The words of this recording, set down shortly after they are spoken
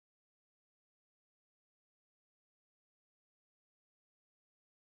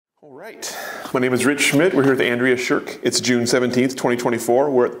All right. My name is Schmidt. We're here with Andria Shirk. It's June 17th, 2024.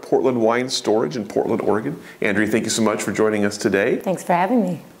 We're at the Portland Wine Storage in Portland, Oregon. Andrea, thank you so much for joining us today. Thanks for having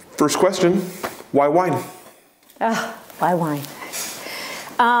me. First question, why wine? Why wine?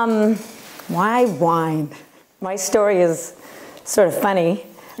 Why wine? My story is sort of funny.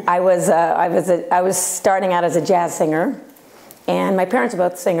 I was starting out as a jazz singer, and my parents are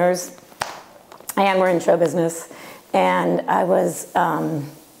both singers, and we're in show business. And I was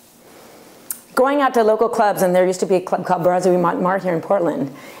going out to local clubs, and there used to be a club called Brasserie Montmartre here in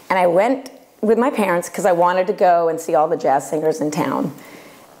Portland. And I went with my parents because I wanted to go and see all the jazz singers in town.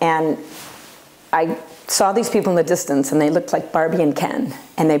 And I saw these people in the distance, and they looked like Barbie and Ken.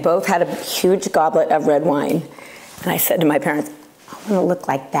 And they both had a huge goblet of red wine. And I said to my parents, I want to look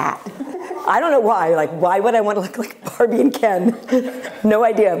like that. I don't know why. Like, why would I want to look like Barbie and Ken? No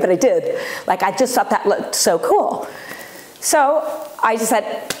idea, but I did. Like, I just thought that looked so cool. So I just said,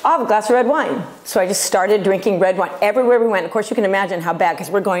 I'll have a glass of red wine. So I just started drinking red wine everywhere we went. Of course, you can imagine how bad,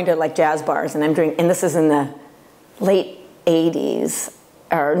 because we're going to like jazz bars, and I'm drinking, and this is in the late 80s.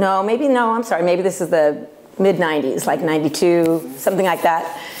 Or no, I'm sorry, maybe this is the mid 90s, like 92, something like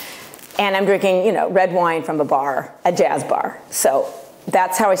that. And I'm drinking, you know, red wine from a bar, a jazz bar. So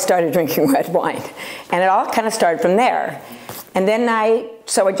that's how I started drinking red wine. And it all kind of started from there. And then I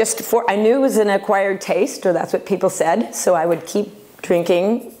knew it was an acquired taste, or that's what people said, so I would keep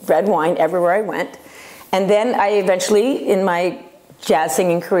drinking red wine everywhere I went. And then I eventually, in my jazz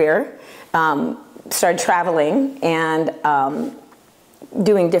singing career, started traveling and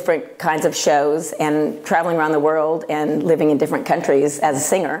doing different kinds of shows and traveling around the world and living in different countries as a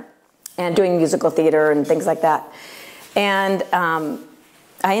singer and doing musical theater and things like that. And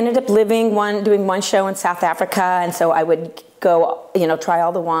I ended up doing one show in South Africa, and so I would go, you know, try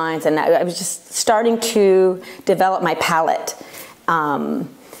all the wines, and I was just starting to develop my palate. Then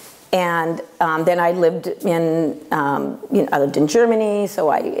I lived in, I lived in Germany, so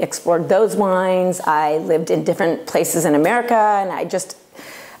I explored those wines. I lived in different places in America, and I just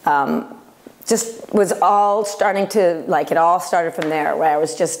was all starting to, like, it all started from there, where I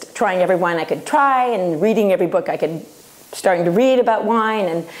was just trying every wine I could try and reading every book I could, starting to read about wine.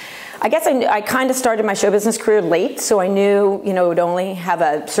 And I guess I kind of started my show business career late, so I knew, you know, it would only have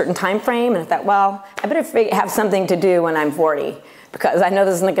a certain time frame, and I thought, well, I better have something to do when I'm 40, because I know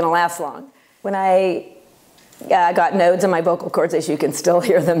this isn't going to last long. When I got nodes in my vocal cords, as you can still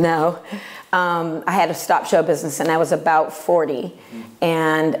hear them now, I had to stop show business, and I was about 40,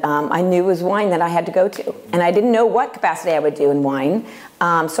 and I knew it was wine that I had to go to, and I didn't know what capacity I would do in wine.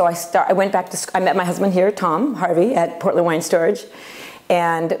 So I went back to, I met my husband here, Tom Harvey, at Portland Wine Storage,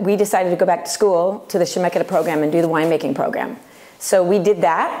 and we decided to go back to school to the Schmidt program and do the winemaking program. So we did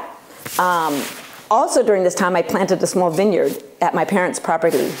that. Also during this time, I planted a small vineyard at my parents'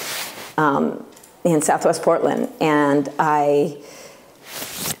 property in Southwest Portland, and I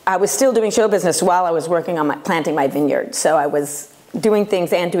was still doing show business while I was working on planting my vineyard. So I was doing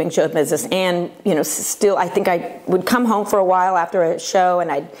things and doing show business, and, you know, still, I think I would come home for a while after a show,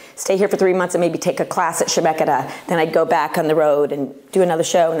 and I'd stay here for 3 months and maybe take a class at Schmidt. Then I'd go back on the road and do another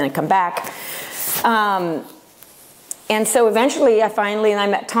show, and then I'd come back. And so eventually I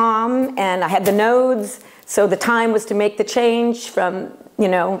met Tom, and I had the nodes, so the time was to make the change from, you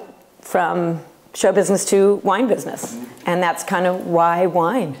know, from show business to wine business. And that's kind of why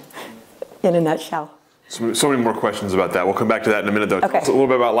wine, in a nutshell. So many more questions about that. We'll come back to that in a minute, though. Okay. Tell us a little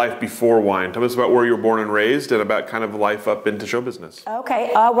bit about life before wine. Tell us about where you were born and raised, and about kind of life up into show business.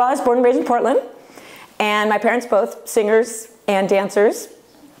 Okay, well, I was born and raised in Portland, and my parents both singers and dancers.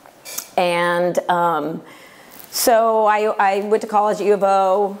 And so I went to college at U of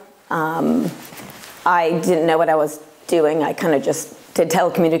O. I didn't know what I was doing. I kind of just did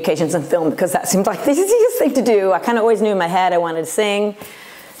telecommunications and film, because that seemed like the easiest thing to do. I kind of always knew in my head I wanted to sing.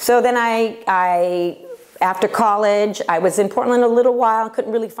 So then after college, I was in Portland a little while,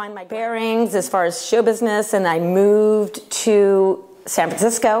 couldn't really find my bearings as far as show business, and I moved to San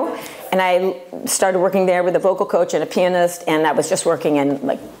Francisco, and I started working there with a vocal coach and a pianist, and I was just working in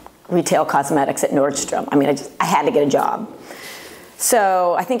like retail cosmetics at Nordstrom. I mean, I had to get a job.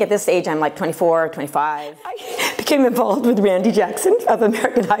 So I think at this age, I'm like 24, 25. I became involved with Randy Jackson of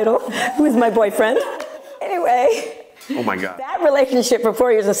American Idol, who was my boyfriend. Anyway. Oh my God. That relationship for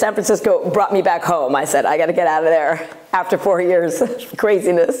 4 years in San Francisco brought me back home. I said, I got to get out of there after 4 years of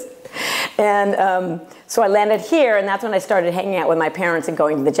craziness. And so I landed here, and that's when I started hanging out with my parents and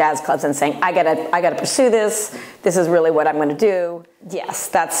going to the jazz clubs and saying, I gotta pursue this. This is really what I'm going to do. Yes,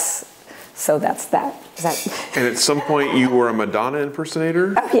 that's So that's that. And at some point you were a Madonna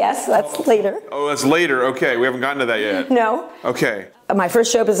impersonator? Oh, yes, that's later. Oh, that's later. Okay, we haven't gotten to that yet. No. Okay. My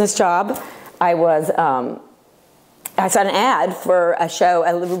first show business job, I saw an ad for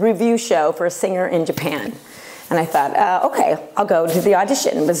a review show for a singer in Japan. And I thought, okay, I'll go to the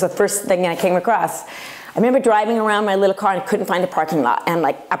audition. It was the first thing I came across. I remember driving around my little car and couldn't find a parking lot and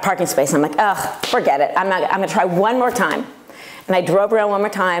like a parking space. I'm like, ugh, forget it. I'm gonna try one more time. And I drove around one more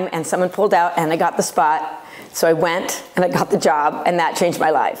time and someone pulled out and I got the spot. So I went and I got the job and that changed my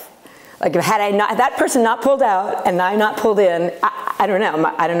life. Like had that person not pulled out and I not pulled in, I don't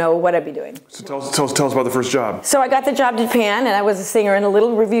know. I don't know what I'd be doing. So tell us about the first job. So I got the job in Japan and I was a singer in a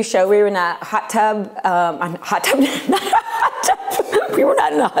little review show. We were in a hot tub, not a hot tub. We were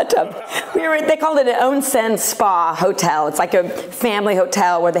not in a hot tub. They called it an onsen spa hotel. It's like a family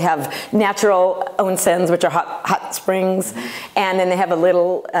hotel where they have natural onsens, which are hot springs. And then they have a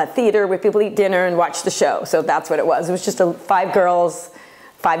little theater where people eat dinner and watch the show. So that's what it was. It was just 5 girls,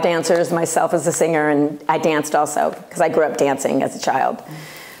 5 dancers, myself as a singer, and I danced also because I grew up dancing as a child.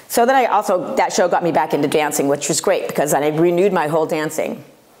 So then that show got me back into dancing, which was great because I renewed my whole dancing.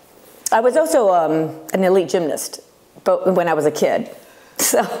 I was also an elite gymnast when I was a kid.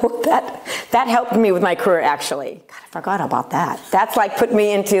 So that helped me with my career actually. God, I forgot about that. That's like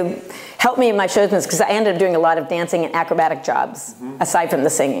helped me in my show business because I ended up doing a lot of dancing and acrobatic jobs aside from the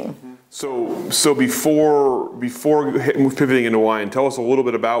singing. So before pivoting into wine, tell us a little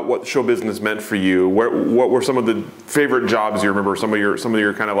bit about what show business meant for you. What were some of the favorite jobs you remember? Some of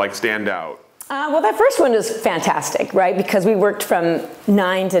your kind of like standout. Well, that first one was fantastic, right? Because we worked from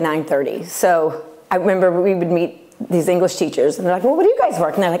 9 to 9:30. So I remember we would meet these English teachers, and they're like, "Well, what do you guys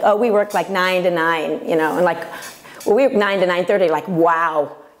work?" And they're like, "Oh, we work like 9 to 9, you know." And like, well, we work 9 to 9:30. Like,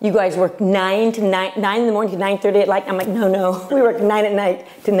 wow. You guys work 9 in the morning to 9:30 at night? I'm like, no, we work 9 at night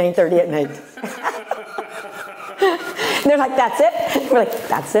to 9:30 at night. And they're like, that's it? We're like,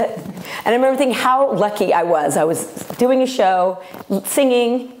 that's it. And I remember thinking how lucky I was. I was doing a show,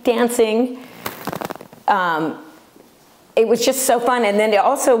 singing, dancing. It was just so fun. And then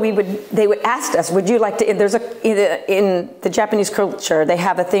also they would ask us, would you like to, in the Japanese culture, they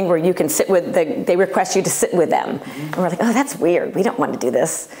have a thing where you can sit with, they request you to sit with them. And we're like, oh, that's weird. We don't want to do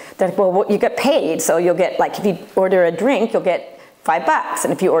this. They're like, well, you get paid. So you'll get, like, if you order a drink, you'll get $5.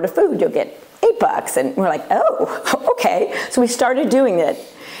 And if you order food, you'll get $8. And we're like, oh, okay. So we started doing it.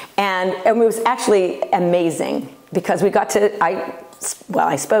 And it was actually amazing because we got to,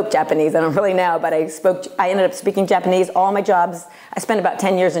 I spoke Japanese, I don't really know, but I ended up speaking Japanese. All my jobs, I spent about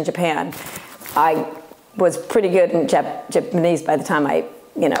 10 years in Japan. I was pretty good in Japanese by the time I,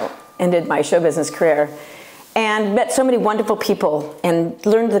 ended my show business career. And met so many wonderful people and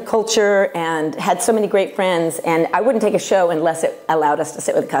learned the culture and had so many great friends. And I wouldn't take a show unless it allowed us to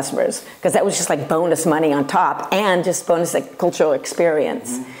sit with customers because that was just like bonus money on top and just bonus like cultural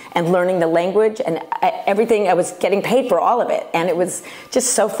experience. And learning the language and everything. I was getting paid for all of it. And it was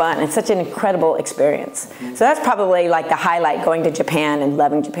just so fun. It's such an incredible experience. So that's probably like the highlight, going to Japan and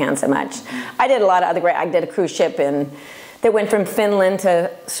loving Japan so much. I did a lot of other I did a cruise ship that went from Finland to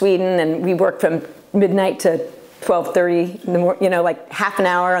Sweden, and we worked from midnight to 12:30 in the morning, like half an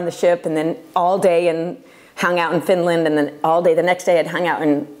hour on the ship and then all day and hung out in Finland, and then all day the next day I'd hung out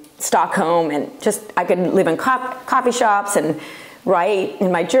in Stockholm, and just I could live in coffee shops and write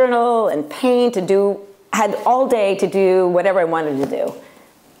in my journal and paint and had all day to do whatever I wanted to do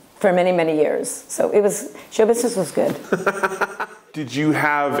for many, many years. So show business was good. Did you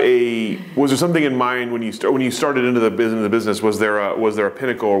have was there something in mind when you started into the business? Was there a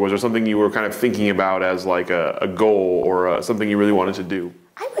pinnacle, or was there something you were kind of thinking about as like a goal or something you really wanted to do?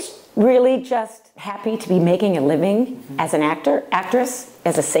 I was really just happy to be making a living as an actress,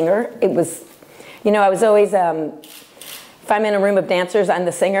 as a singer. It was, I was always, if I'm in a room of dancers, I'm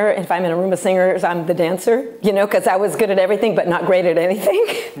the singer. And if I'm in a room of singers, I'm the dancer, because I was good at everything, but not great at anything.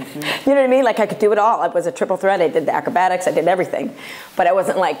 You know what I mean? Like I could do it all. I was a triple threat. I did the acrobatics. I did everything. But I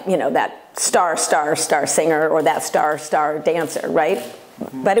wasn't like, that star singer or that star dancer, right?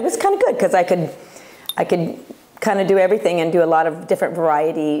 But it was kind of good because I could kind of do everything and do a lot of different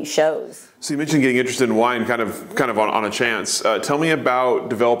variety shows. So you mentioned getting interested in wine kind of on a chance. Tell me about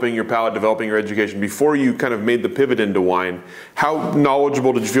developing your palate, developing your education. Before you kind of made the pivot into wine, how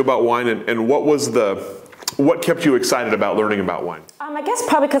knowledgeable did you feel about wine, and what kept you excited about learning about wine? I guess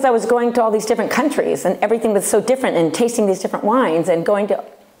probably because I was going to all these different countries and everything was so different, and tasting these different wines and going to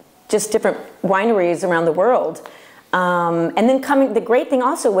just different wineries around the world. And then the great thing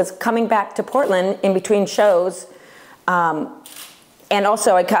also was coming back to Portland in between shows. And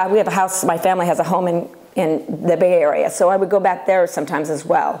also, we have a house, my family has a home in the Bay Area, so I would go back there sometimes as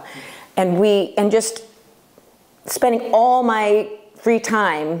well. and just spending all my free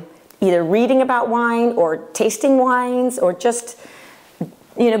time either reading about wine or tasting wines or just,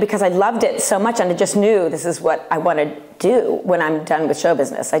 because I loved it so much and I just knew this is what I want to do when I'm done with show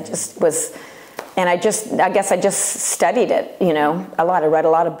business. I guess I just studied it, a lot. I read a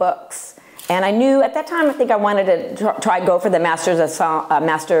lot of books. And I knew at that time, I think I wanted to go for the Master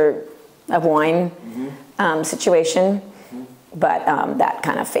of Wine situation, but that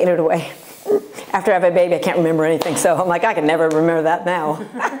kind of faded away. After I have a baby, I can't remember anything, so I'm like, I can never remember that now.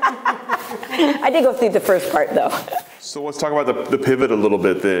 I did go through the first part, though. So let's talk about the pivot a little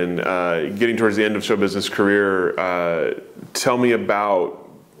bit then. Getting towards the end of show business career, tell me about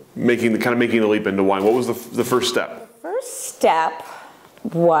making the leap into wine. What was the first step? The first step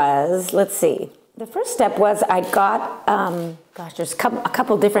was, let's see. The first step was I got, there's a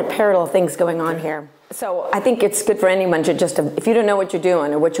couple different parallel things going on here. So I think it's good for anyone to just, if you don't know what you're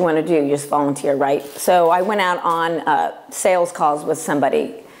doing or what you want to do, you just volunteer, right? So I went out on sales calls with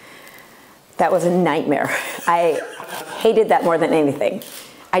somebody. That was a nightmare. I hated that more than anything.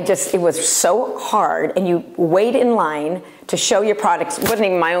 It was so hard, and you wait in line to show your products. It wasn't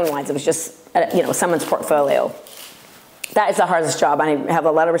even my own wines, it was just, someone's portfolio. That is the hardest job. I have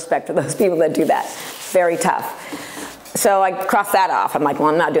a lot of respect for those people that do that. Very tough. So I crossed that off. I'm like, well,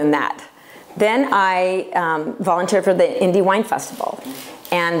 I'm not doing that. Then I volunteered for the Indie Wine Festival.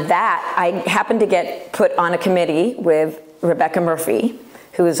 And that, I happened to get put on a committee with Rebecca Murphy,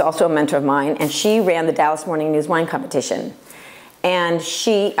 who is also a mentor of mine, and she ran the Dallas Morning News Wine Competition. And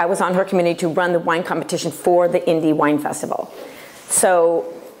I was on her committee to run the wine competition for the Indie Wine Festival.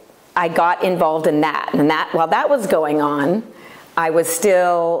 So I got involved in that. And while that was going on, I was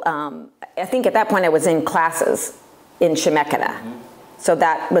still, I think at that point I was in classes in Schmidt. So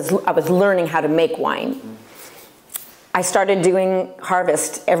I was learning how to make wine. I started doing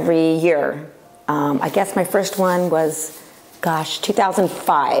harvest every year. I guess my first one was,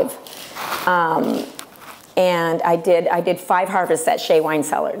 2005. And I did 5 harvests at Shea Wine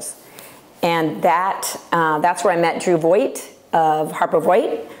Cellars. And that's where I met Drew Voigt of Harper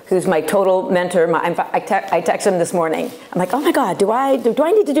Voigt, who's my total mentor. I texted him this morning. I'm like, oh my God, do I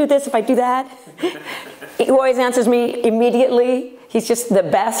need to do this if I do that? He always answers me immediately. He's just the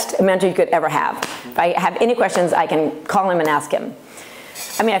best mentor you could ever have. If I have any questions, I can call him and ask him.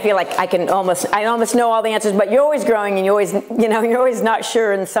 I mean, I feel like I almost know all the answers, but you're always growing and you're always not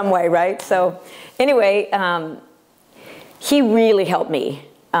sure in some way, right? So anyway, he really helped me.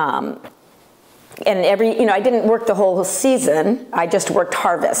 And I didn't work the whole season. I just worked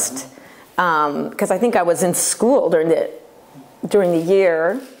harvest. Because I think I was in school during the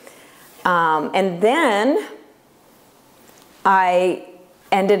year. And then I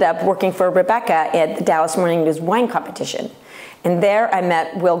ended up working for Rebecca at the Dallas Morning News Wine Competition. And there I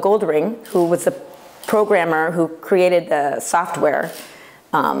met Will Goldring, who was the programmer who created the software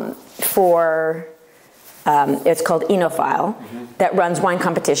for, it's called Enophile, that runs wine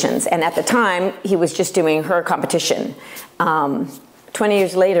competitions. And at the time, he was just doing her competition. 20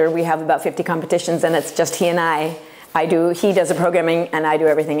 years later, we have about 50 competitions, and it's just he and I. He does the programming, and I do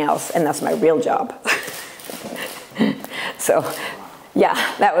everything else, and that's my real job. So, yeah,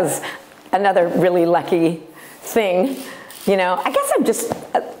 that was another really lucky thing. I guess I'm just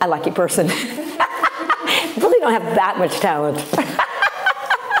a lucky person. I really don't have that much talent.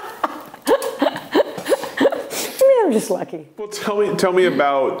 I'm just lucky. Well, tell me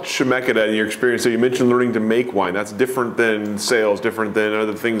about Chemeketa and your experience. So you mentioned learning to make wine. That's different than sales, different than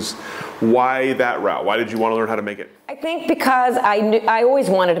other things. Why that route? Why did you want to learn how to make it? I think because I always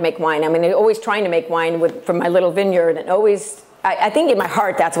wanted to make wine. I mean, I always trying to make wine from my little vineyard, and I think in my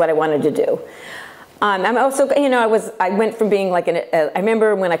heart that's what I wanted to do. I'm also, I went from being like I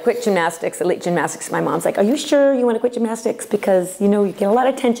remember when I quit gymnastics, elite gymnastics, my mom's like, are you sure you want to quit gymnastics? Because, you get a lot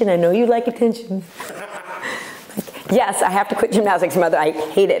of attention. I know you like attention. Yes, I have to quit gymnastics, Mother. I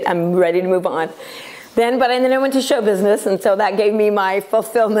hate it. I'm ready to move on. Then I went to show business, and so that gave me my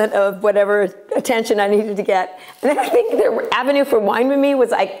fulfillment of whatever attention I needed to get. And then I think the avenue for wine with me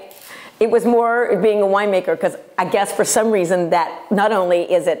was it was more being a winemaker, because I guess for some reason that not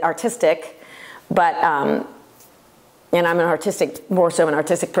only is it artistic, but, and I'm more so an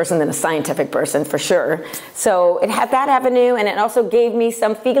artistic person than a scientific person, for sure. So it had that avenue, and it also gave me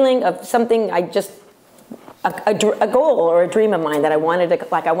some feeling of something a goal or a dream of mine that I wanted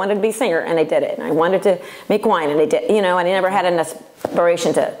to be a singer, and I did it. And I wanted to make wine, and I did, and I never had an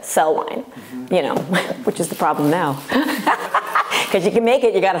aspiration to sell wine, which is the problem now. Because you can make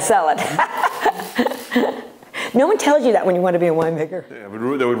it, you got to sell it. No one tells you that when you want to be a winemaker. Yeah, that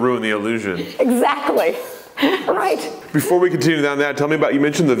would ruin the illusion. Exactly. Right. Before we continue down that, tell me about, you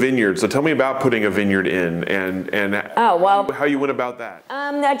mentioned the vineyard. So tell me about putting a vineyard in and how you went about that.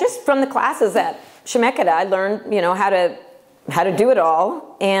 Just from the classes at Schmidt, I learned, how to do it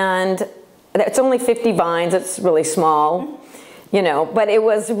all. And it's only 50 vines. It's really small, but it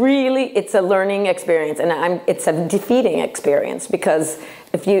was really, it's a learning experience, and it's a defeating experience, because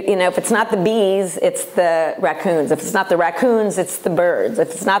if if it's not the bees, it's the raccoons. If it's not the raccoons, it's the birds.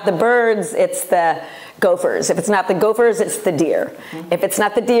 If it's not the birds, it's the gophers. If it's not the gophers, it's the deer. If it's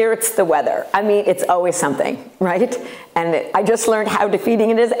not the deer, it's the weather. I mean, it's always something, right? And I just learned how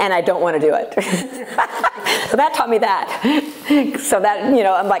defeating it is, and I don't want to do it. So that taught me that. So that,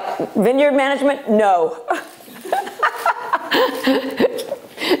 I'm like, vineyard management, no.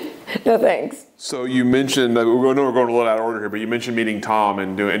 No thanks. So you mentioned, we're going a little out of order here, but you mentioned meeting Tom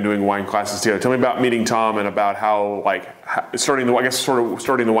and doing wine classes together. Tell me about meeting Tom and about how starting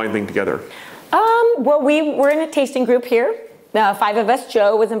the wine thing together. Well, we were in a tasting group here. 5 of us.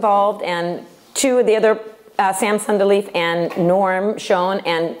 Joe was involved, and 2 of the other, Sam Sunderleaf and Norm Schoen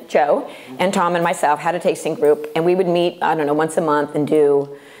and Joe, and Tom and myself had a tasting group, and we would meet, I don't know, once a month and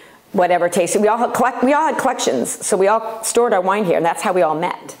do whatever tasting. We all had collections, so we all stored our wine here, and that's how we all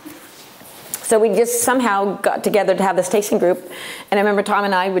met. So we just somehow got together to have this tasting group, and I remember Tom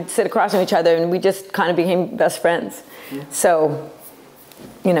and I would sit across from each other, and we just kind of became best friends. Yeah. So,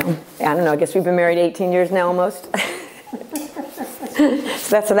 I don't know, I guess we've been married 18 years now almost. So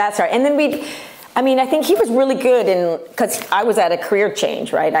that's how that started. And then I think he was really good because I was at a career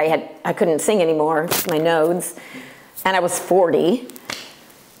change, right? I couldn't sing anymore, my nodes, and I was 40.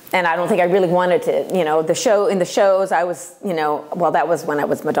 And I don't think I really wanted to, in the shows I was, well, that was when I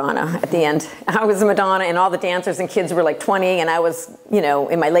was Madonna at the end. I was Madonna, and all the dancers and kids were like 20, and I was,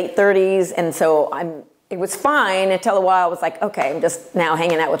 in my late 30s. And so it was fine until a while I was like, okay, I'm just now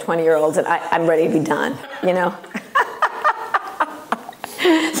hanging out with 20-year-olds, and I'm ready to be done,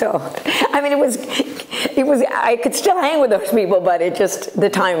 So, it was, I could still hang with those people, but the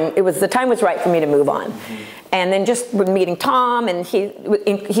time was right for me to move on. And then just with meeting Tom, and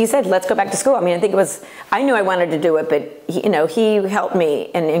he said, let's go back to school. I knew I wanted to do it, but he helped me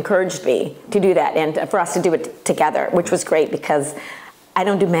and encouraged me to do that, and for us to do it together, which was great because I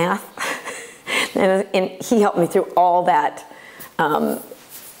don't do math. and he helped me through all that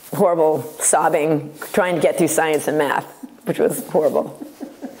horrible sobbing, trying to get through science and math, which was horrible.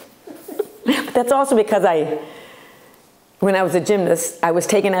 But that's also because when I was a gymnast, I was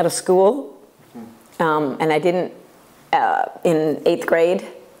taken out of school. And I didn't, in 8th grade,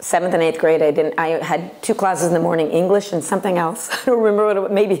 7th and 8th grade, I had 2 classes in the morning, English and something else. I don't remember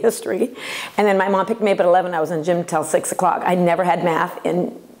maybe history. And then my mom picked me up at 11, I was in gym till 6 o'clock. I never had math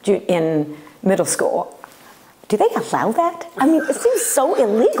in middle school. Do they allow that? It seems so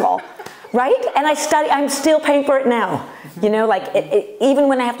illegal, right? And I'm still paying for it now. Even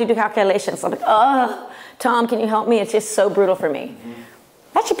when I have to do calculations, I'm like, oh, Tom, can you help me? It's just so brutal for me.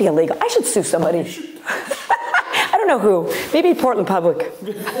 That should be illegal. I should sue somebody. I don't know who. Maybe Portland Public.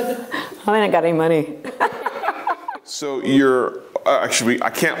 I ain't got any money. So you're actually, I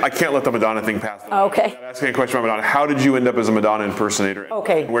can't let the Madonna thing pass. Okay. I'm asking a question about Madonna. How did you end up as a Madonna impersonator?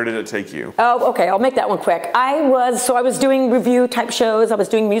 Okay. Where did it take you? Oh, okay. I'll make that one quick. I was doing review type shows. I was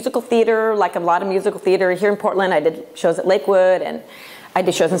doing musical theater, like a lot of musical theater here in Portland. I did shows at Lakewood, and I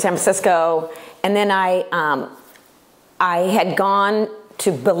did shows in San Francisco. And then I had gone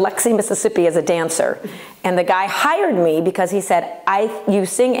to Biloxi, Mississippi as a dancer. And the guy hired me because he said, you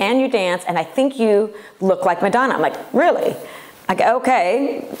sing and you dance, and I think you look like Madonna. I'm like, really? I go,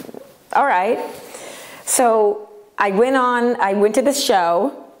 okay, all right. So I went to this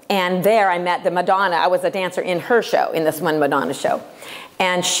show, and there I met the Madonna. I was a dancer in her show, in this one Madonna show.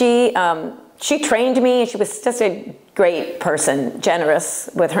 And she trained me, and she was just a great person,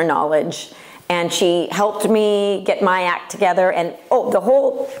 generous with her knowledge. And she helped me get my act together. And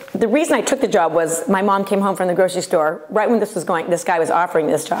the reason I took the job was my mom came home from the grocery store right when this was going. This guy was offering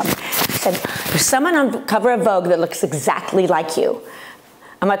me this job. Said, "There's someone on the cover of Vogue that looks exactly like you."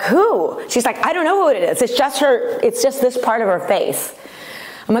 I'm like, "Who?" She's like, "I don't know who it is. It's just her. It's just this part of her face."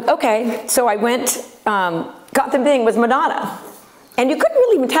 I'm like, "Okay." So I went, got the thing. It was Madonna. And you couldn't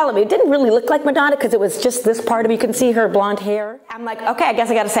really even tell him. It didn't really look like Madonna because it was just this part of it. You couldn't see her blonde hair. I'm like, okay, I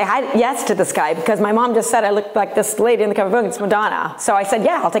guess I got to say yes to this guy because my mom just said I looked like this lady in the cover of Vogue. It's Madonna. So I said,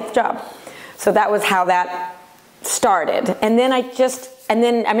 yeah, I'll take the job. So that was how that started. And then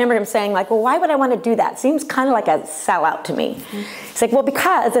I remember him saying, like, well, why would I want to do that? Seems kind of like a sellout to me. Mm-hmm. He's like, well,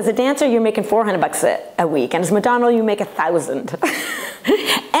 because as a dancer, you're making $400 a week. And as Madonna, you make $1,000.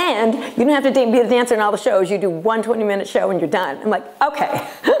 And you don't have to be the dancer in all the shows. You do one 20-minute show and you're done. I'm like, okay,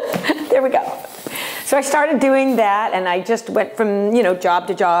 there we go. So I started doing that, and I just went from, you know, job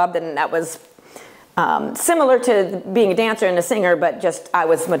to job, and that was similar to being a dancer and a singer, but just I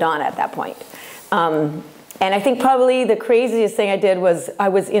was Madonna at that point. And I think probably the craziest thing I did was I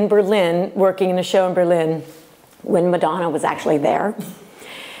was in Berlin, working in a show in Berlin, when Madonna was actually there.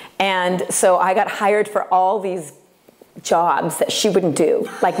 And so I got hired for all these jobs that she wouldn't do,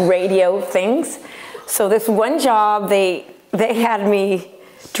 like radio things. So this one job, they had me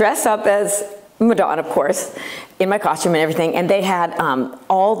dress up as Madonna, of course, in my costume and everything, and they had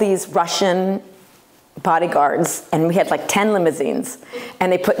all these Russian bodyguards, and we had like 10 limousines,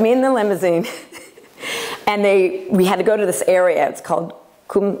 and they put me in the limousine, and we had to go to this area. It's called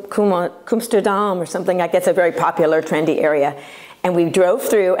Kumsterdam or something like that. It's a very popular, trendy area, and we drove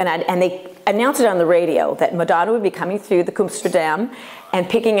through, and they announced it on the radio that Madonna would be coming through the Kumsterdam and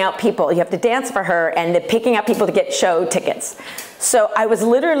picking out people. You have to dance for her, and they're picking out people to get show tickets. So I was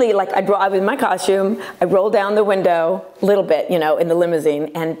literally like, I was in my costume, I rolled down the window a little bit, you know, in the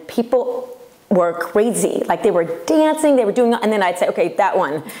limousine, and people were crazy. Like they were dancing, they were doing, and then I'd say, okay, that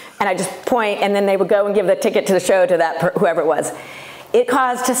one. And I just point, and then they would go and give the ticket to the show to that, whoever it was. It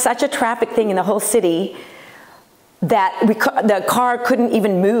caused such a traffic thing in the whole city that the car couldn't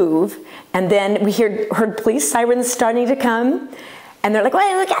even move. And then we heard police sirens starting to come. And they're like,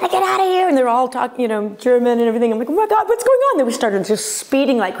 wait, we gotta get out of here. And they're all talking, you know, German and everything. I'm like, oh my God, what's going on? Then we started just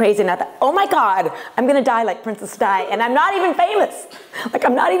speeding like crazy. And I thought, oh my God, I'm gonna die like Princess Di. And I'm not even famous. Like,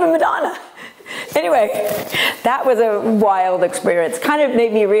 I'm not even Madonna. Anyway, that was a wild experience. Kind of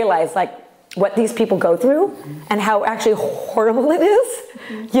made me realize, like, what these people go through and how actually horrible it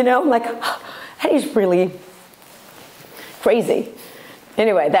is. You know, like, that is really crazy.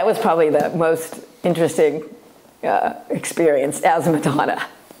 Anyway, that was probably the most interesting experience as Madonna.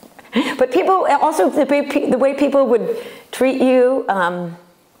 But people, also the way people would treat you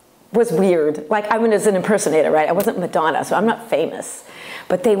was weird. Like I was an impersonator, right? I wasn't Madonna, so I'm not famous.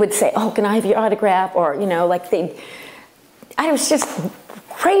 But they would say, oh, can I have your autograph? Or, you know, like I was just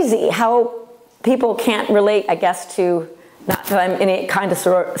crazy how people can't relate, I guess, to, not that I'm any kind of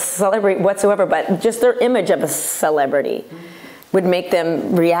celebrity whatsoever, but just their image of a celebrity would make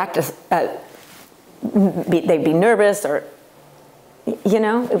them react, they'd be nervous or, you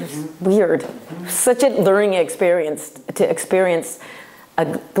know, it was weird. Such a learning experience to experience a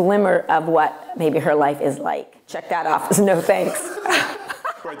glimmer of what maybe her life is like. Check that off as no thanks.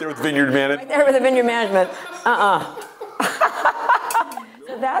 Right there with Vineyard Management. Right there with the Vineyard Management.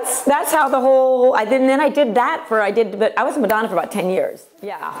 So that's how the whole, and then I did that but I was Madonna for about 10 years.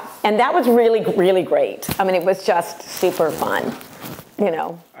 Yeah. And that was really, really great. I mean, it was just super fun, you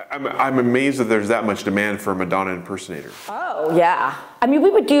know. I'm amazed that there's that much demand for a Madonna impersonator. Oh, yeah. I mean, we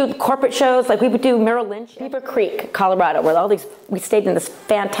would do corporate shows, like we would do Merrill Lynch, Beaver Creek, Colorado, where we stayed in this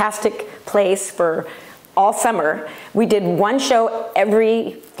fantastic place for all summer. We did one show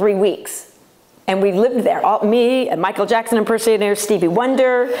every 3 weeks. And we lived there, me, and Michael Jackson impersonator, Stevie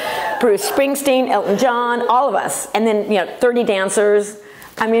Wonder, Bruce Springsteen, Elton John, all of us. And then, you know, 30 dancers.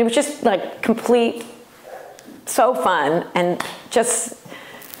 I mean, it was just like complete, so fun, and just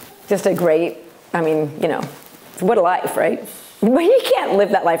a great, I mean, you know, what a life, right? But you can't live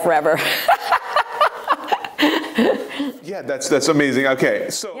that life forever. Yeah, that's amazing. Okay,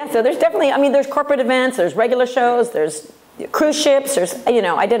 so. Yeah, so there's definitely, I mean, there's corporate events, there's regular shows, there's cruise ships, there's, you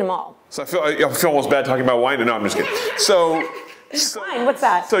know, I did them all. So I feel almost bad talking about wine. No, I'm just kidding. So wine, what's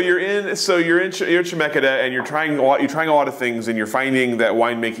that? So you're in Chemeketa, and you're trying a lot of things, and you're finding that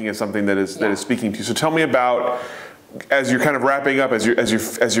winemaking is something that is speaking to you. So tell me about, as you're kind of wrapping up, as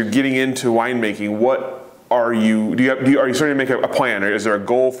you're getting into winemaking, what are you starting to make a plan, or is there a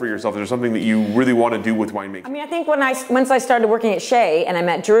goal for yourself? Is there something that you really want to do with winemaking? I mean, I think once I started working at Shea and I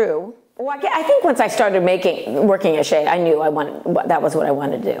met Drew. Well, I think once I started working at Shea, I knew that was what I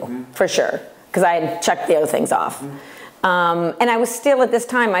wanted to do, for sure, because I had checked the other things off. And I was still at this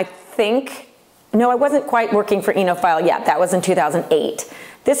time, I think, no, I wasn't quite working for Enophile yet. That was in 2008.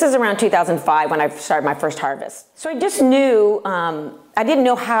 This is around 2005 when I started my first harvest. So I just knew, I didn't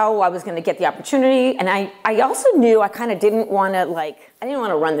know how I was going to get the opportunity, and I also knew I kind of didn't want to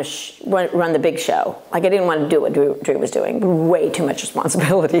run the big show. Like I didn't want to do what Drew was doing. Way too much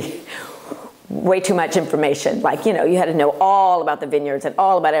responsibility, way too much information. Like, you know, you had to know all about the vineyards and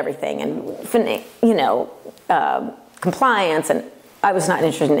all about everything, and you know, compliance, and I was not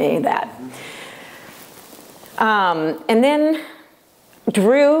interested in any of that. And then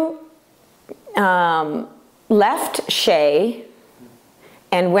Drew left Shea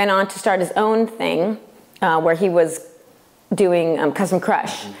and went on to start his own thing, where he was doing Custom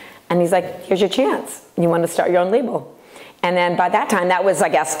Crush. And he's like, here's your chance. You want to start your own label. And then by that time, that was, I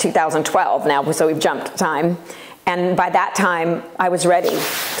guess, 2012 now, so we've jumped time. And by that time, I was ready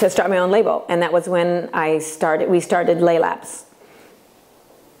to start my own label. And that was when we started Laelaps.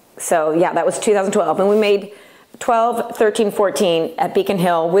 So yeah, that was 2012. And we made 12, 13, 14 at Beacon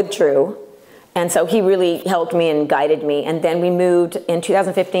Hill with Drew. And so he really helped me and guided me. And then we moved, in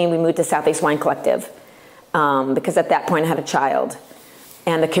 2015, we moved to Southeast Wine Collective. Because at that point I had a child.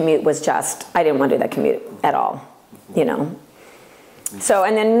 And the commute was just, I didn't want to do that commute at all, you know. So,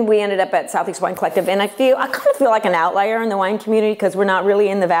 and then we ended up at Southeast Wine Collective, and I kind of feel like an outlier in the wine community because we're not really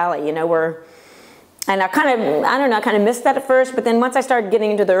in the valley, you know, and I kind of missed that at first, but then once I started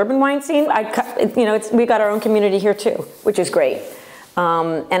getting into the urban wine scene, we got our own community here too, which is great.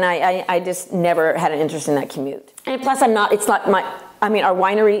 And I just never had an interest in that commute. And plus our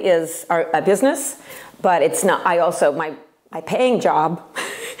winery is a business, but it's not, my paying job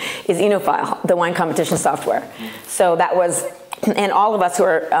is Enophile, the wine competition software. So that was, and all of us who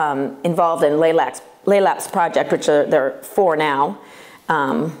are involved in Laelaps project, which there are 4 now,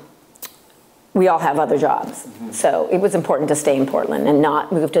 we all have other jobs. So it was important to stay in Portland and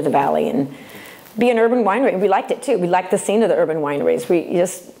not move to the valley and be an urban winery. We liked it too. We liked the scene of the urban wineries.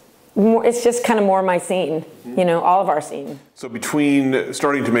 It's just kind of more my scene, you know, all of our scene. So between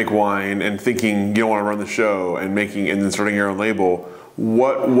starting to make wine and thinking you don't want to run the show and then starting your own label,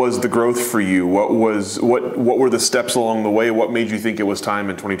 what was the growth for you? What were the steps along the way? What made you think it was time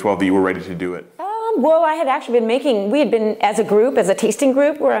in 2012 that you were ready to do it? Well, I had actually been we had been, as a group, as a tasting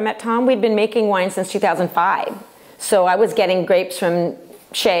group where I met Tom, we'd been making wine since 2005. So I was getting grapes from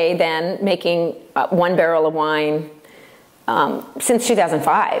Shea then, making 1 barrel of wine since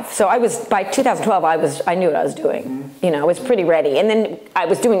 2005. So by 2012, I knew what I was doing. You know, I was pretty ready. And then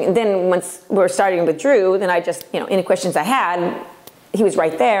once we were starting with Drew, then I just, you know, any questions I had, he was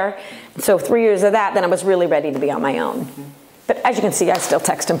right there. So 3 years of that, then I was really ready to be on my own. But as you can see, I still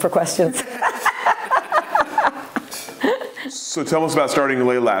text him for questions. So tell us about starting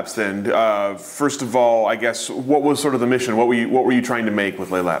Laelaps then. First of all, I guess, what was sort of the mission? What were you trying to make with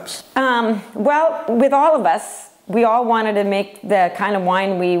Laelaps? Well, with all of us, we all wanted to make the kind of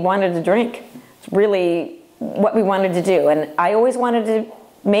wine we wanted to drink. It's really what we wanted to do. And I always wanted to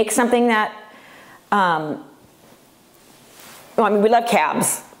make something that, we love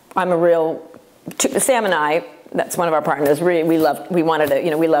cabs. Sam and I, that's one of our partners, we love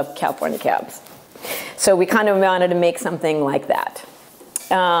California cabs. So we kind of wanted to make something like that.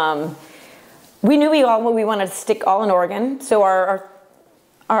 We knew we wanted to stick all in Oregon. So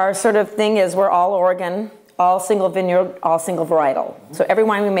our sort of thing is we're all Oregon, all single vineyard, all single varietal. So every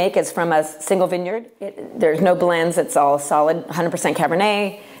wine we make is from a single vineyard. There's no blends, it's all solid, 100%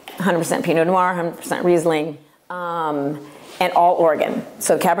 Cabernet, 100% Pinot Noir, 100% Riesling, and all Oregon.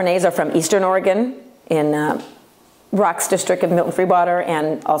 So Cabernets are from Eastern Oregon in Rocks District of Milton Freewater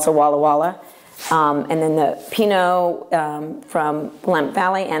and also Walla Walla. And then the Pinot from Willamette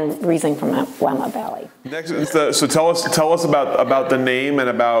Valley and Riesling from Willamette Valley. Next, so tell us about the name and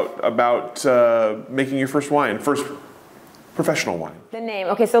about making your first professional wine. The name,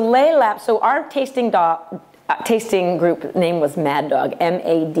 okay, so Laelaps. So our tasting group name was Mad Dog,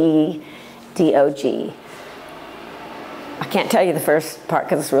 Maddog. I can't tell you the first part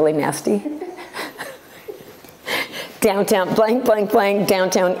because it's really nasty. Downtown, blank, blank, blank,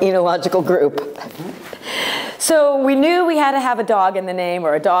 downtown enological group. So we knew we had to have a dog in the name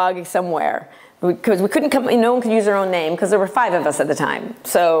or a dog somewhere because we couldn't no one could use their own name because there were 5 of us at the time.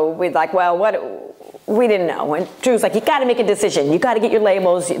 So we'd like, well, we didn't know. And Drew was like, you got to make a decision. You got to get your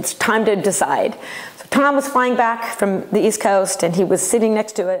labels. It's time to decide. So Tom was flying back from the East Coast and he was sitting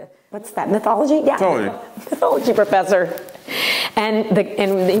next to what's that, mythology? Yeah, mythology professor. And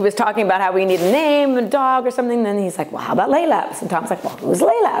he was talking about how we need a name, a dog or something. Then he's like, well, how about Laelaps? And Tom's like, well, who's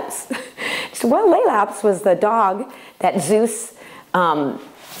Laelaps? He said, well, Laelaps was the dog that Zeus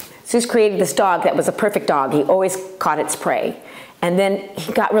created this dog that was a perfect dog. He always caught its prey. And then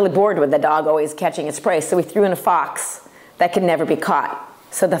he got really bored with the dog always catching its prey. So he threw in a fox that could never be caught.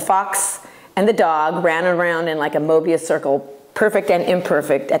 So the fox and the dog ran around in like a Mobius circle, perfect and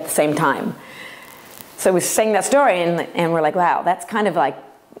imperfect at the same time. So we sang that story and we're like, wow, that's kind of like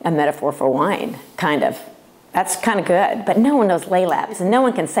a metaphor for wine, kind of. That's kind of good. But no one knows Laelaps and no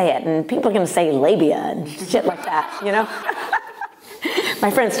one can say it. And people are going to say labia and shit like that, you know? My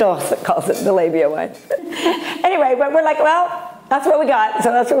friend still calls it the labia wine. Anyway, but we're like, well, that's what we got.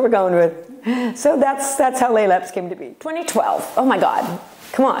 So that's what we're going with. So that's how Laelaps came to be. 2012. Oh my God.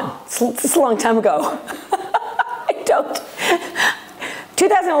 Come on. It's a long time ago.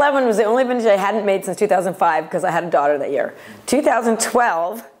 2011 was the only vintage I hadn't made since 2005 because I had a daughter that year.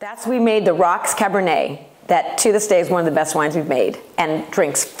 2012, we made the Rocks Cabernet. that to this day is one of the best wines we've made and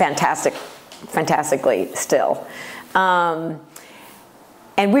drinks fantastically still. And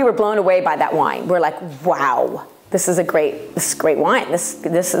we were blown away by that wine. We're like, wow, this is great wine.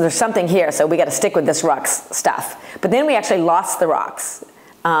 There's something here, so we got to stick with this rocks stuff. But then we actually lost the rocks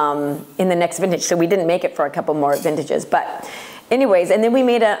in the next vintage, so we didn't make it for a couple more vintages. But anyways, and then we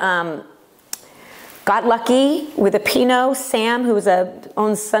made got lucky with a Pinot. Sam, who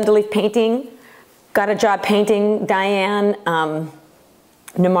owns Sunderleaf Painting, got a job painting Diane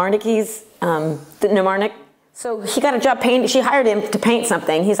Nemarnicki's, Nemarnik. So he got a job painting, she hired him to paint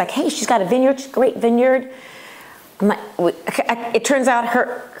something. He's like, hey, she's got a vineyard, great vineyard. I'm like, it turns out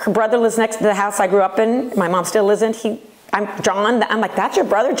her brother lives next to the house I grew up in. My mom still lives in. I'm John. I'm like, that's your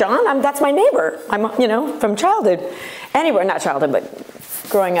brother, John? That's my neighbor. From childhood. Anyway, not childhood, but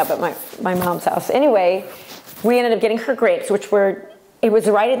growing up at my mom's house. Anyway, we ended up getting her grapes, it was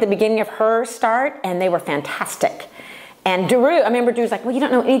right at the beginning of her start, and they were fantastic. And I remember Drew's like, well, you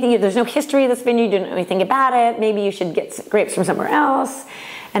don't know anything, there's no history of this vineyard, you don't know anything about it, maybe you should get grapes from somewhere else.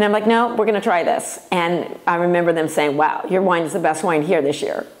 And I'm like, no, we're gonna try this. And I remember them saying, wow, your wine is the best wine here this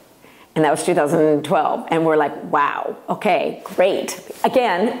year. And that was 2012. And we're like, wow, okay, great.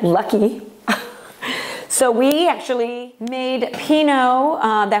 Again, lucky. So we actually made Pinot,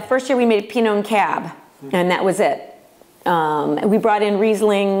 that first year we made Pinot and Cab, and that was it. We brought in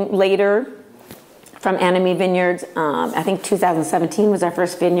Riesling later from Anime Vineyards. I think 2017 was our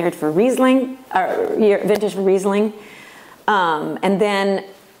first vintage for Riesling. And then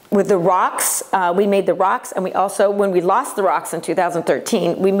with the rocks, we made the rocks, and we also, when we lost the rocks in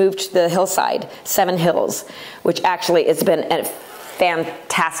 2013, we moved to the hillside, Seven Hills, which actually has been a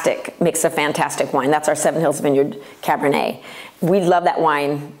fantastic, makes a fantastic wine. That's our Seven Hills Vineyard Cabernet. We love that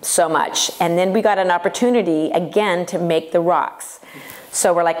wine so much. And then we got an opportunity again to make the rocks.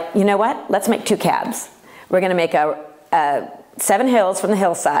 So we're like, you know what? Let's make 2 cabs. We're gonna make a Seven Hills from the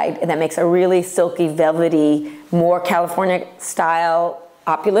hillside, and that makes a really silky, velvety, more California style,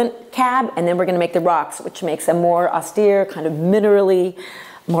 opulent cab. And then we're gonna make the rocks, which makes a more austere, kind of minerally,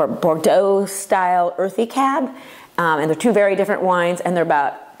 more Bordeaux style, earthy cab. And they're 2 very different wines, and they're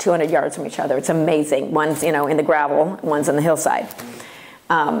about 200 yards from each other. It's amazing. One's, in the gravel, one's on the hillside.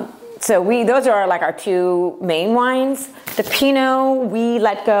 So those are like our 2 main wines. The Pinot we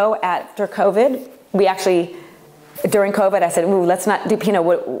let go after COVID. We actually, during COVID, I said, ooh, let's not do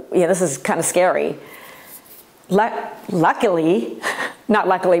Pinot. This is kind of scary. Luckily, not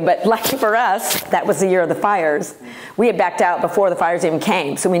luckily, but lucky for us, that was the year of the fires. We had backed out before the fires even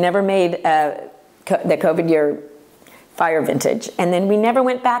came, so we never made the COVID year fire vintage. And then we never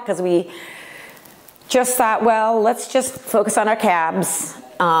went back because we just thought, well, let's just focus on our cabs.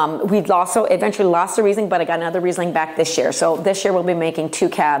 We'd also eventually lost the Riesling, but I got another Riesling back this year. So this year we'll be making 2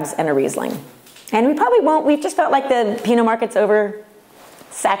 cabs and a Riesling. And we probably won't, we just felt like the Pinot market's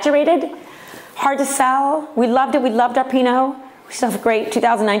over-saturated, hard to sell. We loved it, we loved our Pinot. We still have great,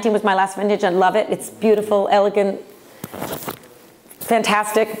 2019 was my last vintage, I love it. It's beautiful, elegant,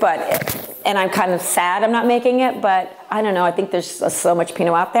 fantastic, and I'm kind of sad I'm not making it, but I don't know, I think there's so much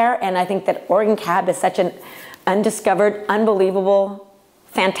Pinot out there, and I think that Oregon Cab is such an undiscovered, unbelievable,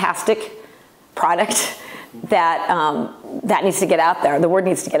 fantastic product that that needs to get out there. The word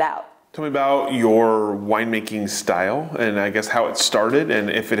needs to get out. Tell me about your winemaking style and I guess how it started and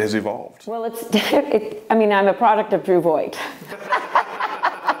if it has evolved. Well, I'm a product of Drew Voigt.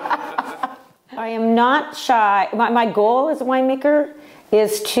 I am not shy. My goal as a winemaker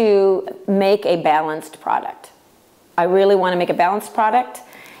is to make a balanced product. I really want to make a balanced product,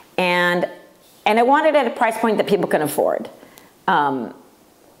 and I want it at a price point that people can afford.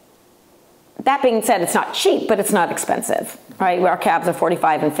 That being said, it's not cheap, but it's not expensive, right? Our cabs are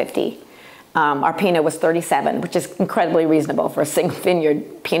 45 and 50. Our Pinot was 37, which is incredibly reasonable for a single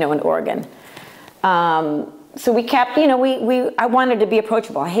vineyard Pinot in Oregon. So we kept, I wanted to be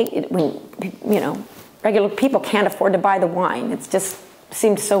approachable. I hate it when, regular people can't afford to buy the wine. It just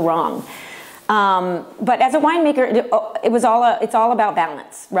seemed so wrong. But as a winemaker, it's all about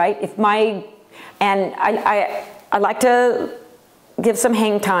balance, right? I like to give some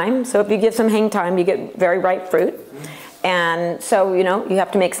hang time. So if you give some hang time, you get very ripe fruit. And so, you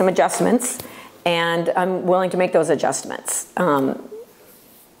have to make some adjustments, and I'm willing to make those adjustments. And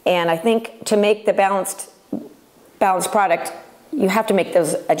I think to make the balanced product, you have to make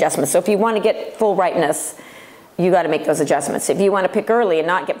those adjustments. So if you want to get full ripeness, you got to make those adjustments. If you want to pick early and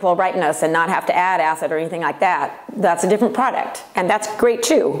not get full ripeness and not have to add acid or anything like that, that's a different product. And that's great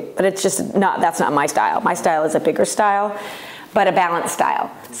too, but that's not my style. My style is a bigger style, but a balanced style.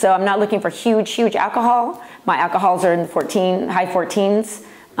 So I'm not looking for huge alcohol. My alcohols are in the high 14s.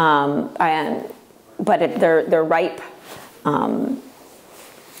 but they're ripe.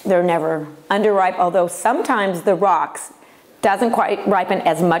 They're never underripe, although sometimes the rocks doesn't quite ripen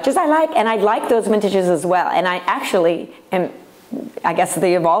as much as I like, and I like those vintages as well. And I actually am, I guess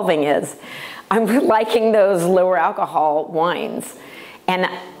the evolving is, I'm liking those lower alcohol wines. And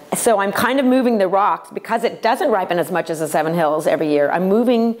so I'm kind of moving the rocks, because it doesn't ripen as much as the Seven Hills every year. I'm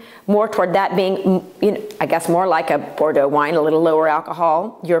moving more toward that being, you know, I guess more like a Bordeaux wine, a little lower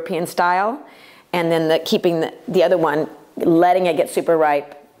alcohol, European style. And then keeping the other one, letting it get super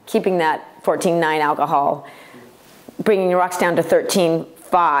ripe, keeping that 14.9 alcohol, bringing the rocks down to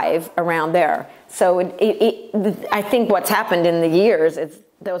 13.5, around there. So I think what's happened in the years is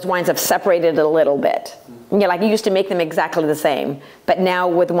those wines have separated a little bit. You know, like you used to make them exactly the same, but now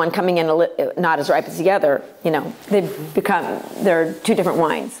with one coming in not as ripe as the other, you know, they're two different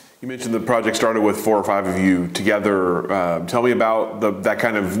wines. You mentioned the project started with 4 or 5 of you together. Tell me about that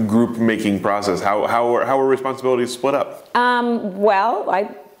kind of group making process. How are responsibilities split up? Well,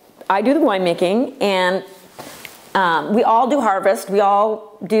 I do the winemaking, and we all do harvest. We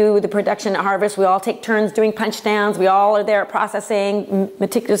all do the production at harvest. We all take turns doing punch downs. We all are there at processing,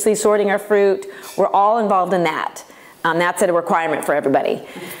 meticulously sorting our fruit. We're all involved in that. That's a requirement for everybody.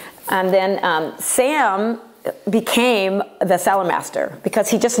 And then Sam became the cellar master, because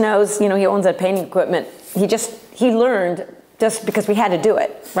he just knows, you know, he owns a painting equipment. He learned just because we had to do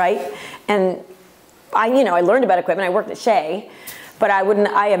it, right? And I learned about equipment. I worked at Shea, but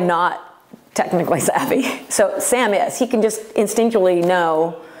I am not technically savvy. So Sam is. He can just instinctually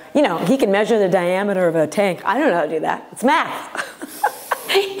know, you know, he can measure the diameter of a tank. I don't know how to do that. It's math.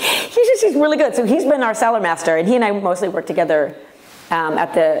 He's really good. So he's been our cellar master, and he and I mostly work together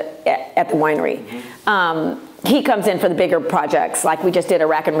at the winery. He comes in for the bigger projects, like we just did a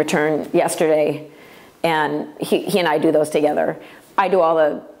rack and return yesterday, and he and I do those together. I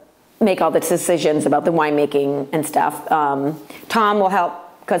do make all the decisions about the winemaking and stuff. Tom will help,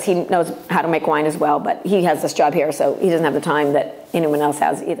 because he knows how to make wine as well, but he has this job here, so he doesn't have the time that anyone else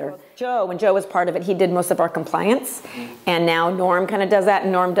has either. Joe, when Joe was part of it, he did most of our compliance, and now Norm kind of does that,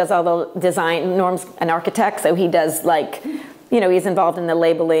 and Norm does all the design. Norm's an architect, so he does, like, you know, he's involved in the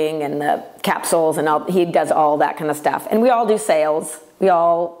labeling and the capsules, and he does all that kind of stuff. And we all do sales. We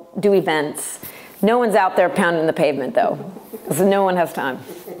all do events. No one's out there pounding the pavement, though, because no one has time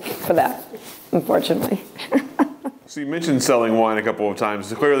for that, unfortunately. So you mentioned selling wine a couple of times.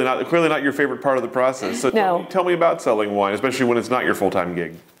 So clearly not your favorite part of the process. So no. Tell me about selling wine, especially when it's not your full-time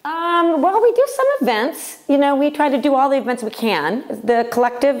gig. Well, we do some events. You know, we try to do all the events we can. The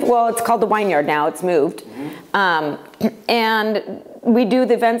collective, well, it's called the Wineyard now. It's moved. And we do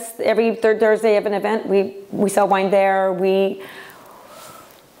the events every third Thursday of an event. We sell wine there. We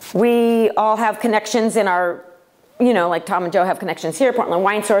all have connections in our, you know, like Tom and Joe have connections here, Portland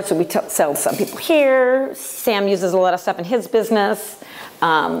Wine Source, so we sell some people here. Sam uses a lot of stuff in his business.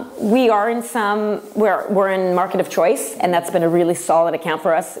 We are in we're in Market of Choice, and that's been a really solid account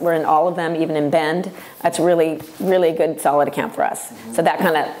for us. We're in all of them, even in Bend. That's a really, really good, solid account for us. So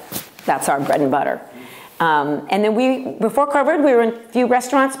that's our bread and butter. And then before COVID, we were in a few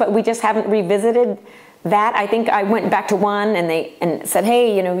restaurants, but we just haven't revisited that. I think I went back to one, and said,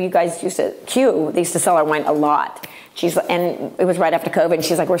 hey, you know, you guys used to, they used to sell our wine a lot. And it was right after COVID, and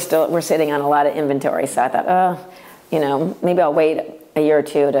she's like, we're sitting on a lot of inventory. So I thought, you know, maybe I'll wait a year or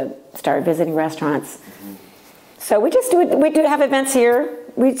two to start visiting restaurants. So we do have events here.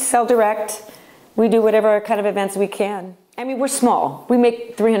 We sell direct. We do whatever kind of events we can. I mean, we're small. We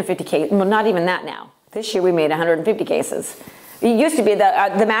make 350 cases, well, not even that now. This year we made 150 cases. It used to be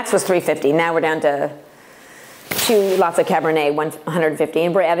the max was 350. Now we're down to 2 lots of Cabernet, 150,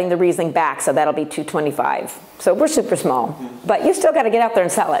 and we're adding the Riesling back, so that'll be 225. So we're super small, but you still got to get out there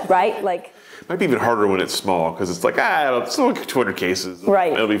and sell it, right? Like, might be even harder when it's small, because it's like, it's only 200 cases.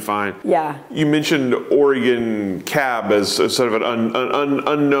 Right. It'll be fine. Yeah. You mentioned Oregon Cab as sort of an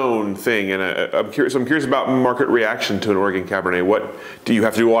unknown thing, and I'm curious about market reaction to an Oregon Cabernet. What do you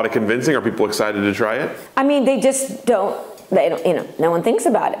have to do a lot of convincing? Are people excited to try it? I mean, they don't, you know, no one thinks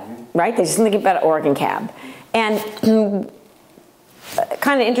about it, right? They just think about Oregon Cab. And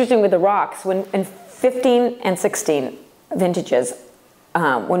kind of interesting with the rocks, when in 15 and 16 vintages,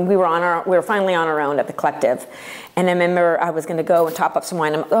 when we were finally on our own at the collective, and I remember I was going to go and top up some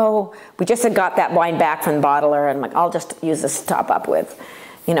wine. I'm like, we just had got that wine back from the bottler, and I'm like, I'll just use this to top up with,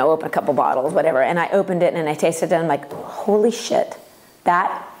 you know, open a couple bottles, whatever. And I opened it and I tasted it, and I'm like, holy shit,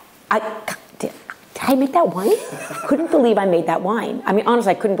 did I make that wine? I couldn't believe I made that wine. I mean,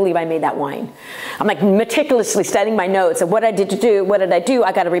 honestly, I couldn't believe I made that wine. I'm like meticulously studying my notes of what I did to do, what did I do?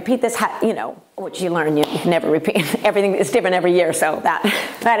 I got to repeat this, you know, which you learn, you can never repeat. Everything is different every year, so that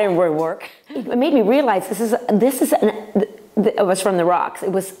didn't really work. It made me realize it was from the rocks.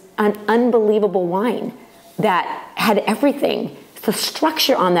 It was an unbelievable wine that had everything. The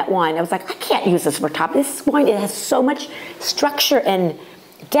structure on that wine, I was like, I can't use this for top. This wine, it has so much structure and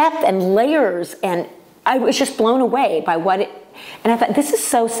depth and layers, and I was just blown away by what it, and I thought, this is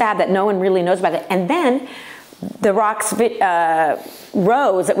so sad that no one really knows about it. And then the rocks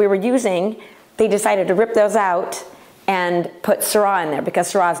rows that we were using, they decided to rip those out and put Syrah in there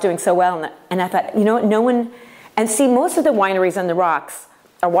because Syrah is doing so well. And I thought, you know what, no one, and see, most of the wineries on the rocks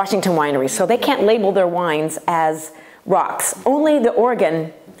are Washington wineries, so they can't label their wines as rocks. Only the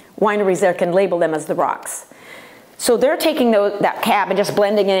Oregon wineries there can label them as the rocks. So they're taking that cab and just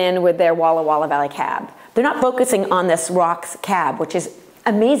blending it in with their Walla Walla Valley cab. They're not focusing on this rocks cab, which is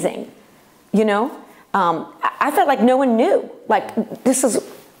amazing, you know? I felt like no one knew. Like, this is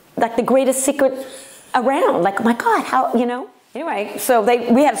like the greatest secret around. Like, oh my God, how, you know? Anyway, so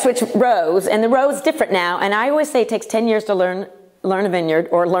we had to switch rows, and the row is different now. And I always say it takes 10 years to learn a vineyard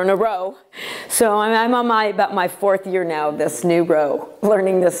or learn a row. So I'm on about my 4th year now of this new row,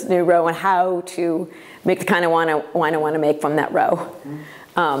 learning this new row and how to make the kind of wine I want to make from that row.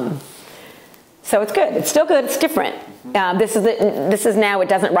 So it's good. It's still good. It's different. This is now, it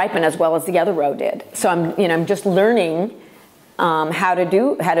doesn't ripen as well as the other row did. So I'm just learning how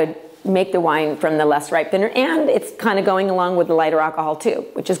to make the wine from the less ripe vineyard, and it's kind of going along with the lighter alcohol too,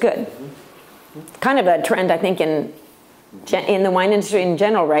 which is good. Kind of a trend, I think, in the wine industry in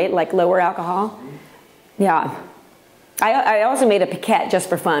general, right? Like lower alcohol. Yeah. I also made a piquette just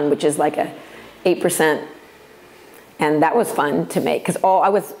for fun, which is like a 8%, and that was fun to make because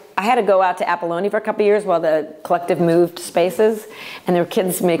I had to go out to Apolloni for a couple of years while the collective moved spaces, and there were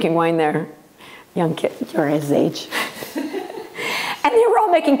kids making wine there, young kids, your age, and they were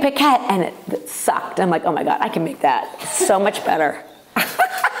all making piquette, and it sucked. I'm like, oh my God, I can make that so much better.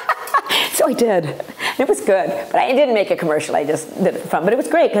 So I did. It was good, but I didn't make it commercial. I just did it for fun. But it was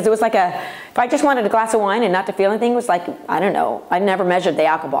great because it was like if I just wanted a glass of wine and not to feel anything, it was like, I don't know. I never measured the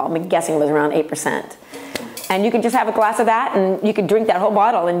alcohol. I'm guessing it was around 8%. And you could just have a glass of that and you could drink that whole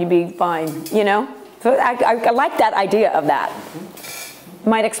bottle and you'd be fine, you know? So I like that idea of that.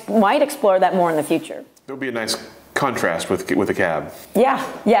 Might explore that more in the future. It would be a nice contrast with a cab. Yeah,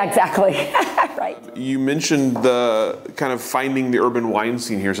 exactly. Right. You mentioned the kind of finding the urban wine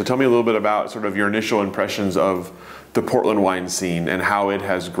scene here. So tell me a little bit about sort of your initial impressions of the Portland wine scene and how it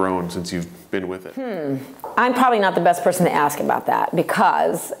has grown since you've been with it. I'm probably not the best person to ask about that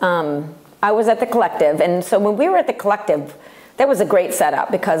because I was at the Collective, and so when we were at the Collective, that was a great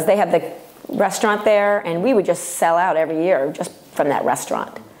setup because they had the restaurant there, and we would just sell out every year just from that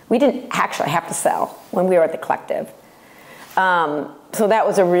restaurant. We didn't actually have to sell when we were at the Collective. So that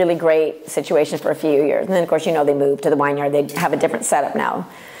was a really great situation for a few years. And then, of course, you know, they moved to the Vineyard. They have a different setup now.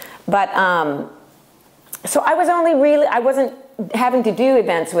 But, so I wasn't having to do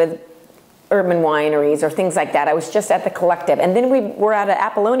events with urban wineries or things like that. I was just at the Collective. And then we were out at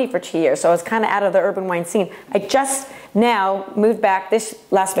Apolloni for 2 years, so I was kind of out of the urban wine scene. I just now moved back this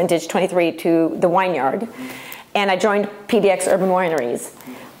last vintage, 23, to the Vineyard. And I joined PDX Urban Wineries.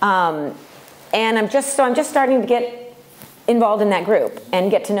 And I'm just starting to get involved in that group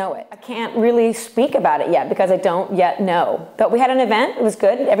and get to know it. I can't really speak about it yet because I don't yet know. But we had an event, it was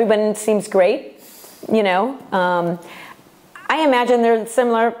good. Everyone seems great, you know. I imagine they're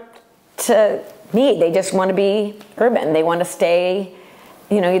similar to me. They just want to be urban. They want to stay,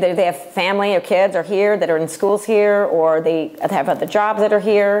 you know, either they have family or kids are here that are in schools here, or they have other jobs that are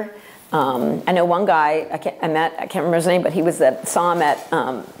here. I know one guy I can't remember his name, but he saw him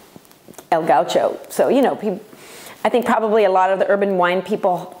at El Gaucho. So, you know, I think probably a lot of the urban wine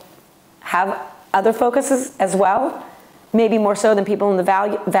people have other focuses as well, maybe more so than people in the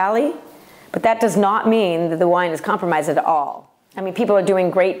valley, but that does not mean that the wine is compromised at all. I mean, people are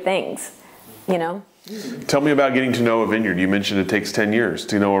doing great things, you know? Tell me about getting to know a vineyard. You mentioned it takes 10 years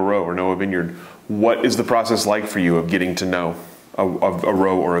to know a row or know a vineyard. What is the process like for you of getting to know a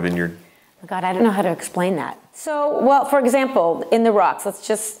row or a vineyard? Oh God, I don't know how to explain that. So, well, for example, in the rocks, let's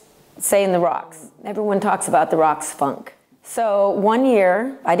just say in the rocks. Everyone talks about the rocks funk. So one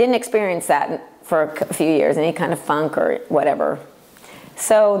year, I didn't experience that for a few years, any kind of funk or whatever.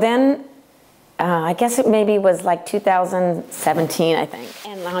 So then, I guess it maybe was like 2017, I think.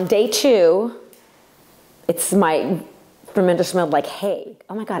 And on day 2, my fermenter smelled like hay.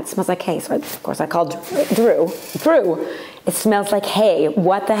 Oh my God, it smells like hay. So of course I called Drew. Drew, it smells like hay.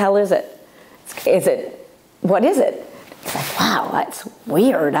 What the hell is it? What is it? He's like, wow, that's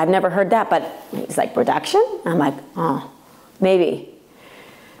weird. I've never heard that. But he's like, reduction? I'm like, oh, maybe.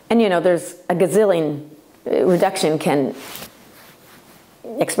 And you know, there's a gazillion, reduction can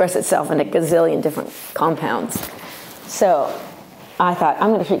express itself in a gazillion different compounds. So I thought, I'm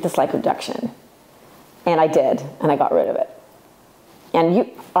going to treat this like reduction. And I did, and I got rid of it. And you,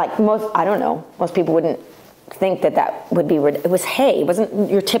 like I don't know, most people wouldn't think that would be, it was hay. It wasn't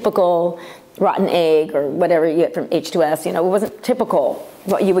your typical rotten egg or whatever you get from H2S, you know, it wasn't typical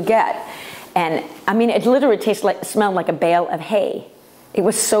what you would get. And I mean, it literally smelled like a bale of hay. It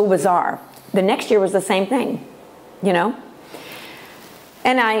was so bizarre. The next year was the same thing, you know?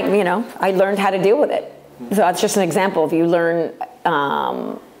 And I learned how to deal with it. So that's just an example. If you learn,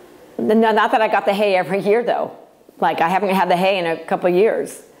 not that I got the hay every year though. Like I haven't had the hay in a couple of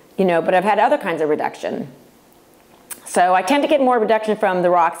years, you know, but I've had other kinds of reduction. So I tend to get more reduction from the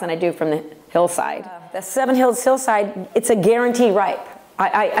rocks than I do from the hillside. The Seven Hills hillside, it's a guaranteed ripe.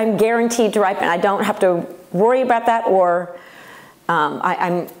 I'm guaranteed to ripen. I don't have to worry about that, or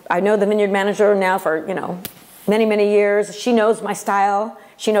I know the vineyard manager now for, you know, many, many years. She knows my style.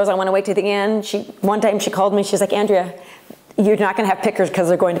 She knows I want to wait to the end. One time she called me, she's like, Andrea, you're not going to have pickers because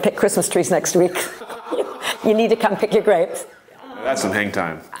they're going to pick Christmas trees next week. You need to come pick your grapes. That's some hang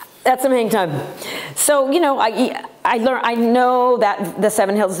time. That's some hang time. So, you know, I know that the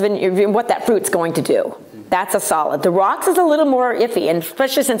Seven Hills Vineyard, what that fruit's going to do. That's a solid. The rocks is a little more iffy, and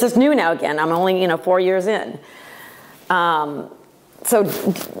especially since it's new now again. I'm only, 4 years in. So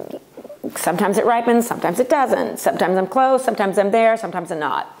sometimes it ripens, sometimes it doesn't. Sometimes I'm close, sometimes I'm there, sometimes I'm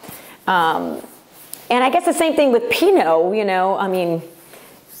not. And I guess the same thing with Pinot,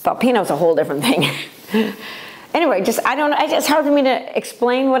 well, Pinot's a whole different thing. Anyway, it's hard for me to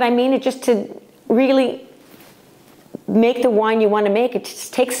explain what I mean. It's just to really make the wine you want to make. It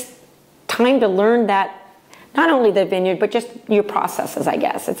just takes time to learn that, not only the vineyard, but just your processes, I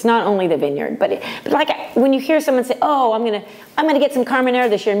guess. It's not only the vineyard, but like when you hear someone say, oh, I'm gonna get some Carmenere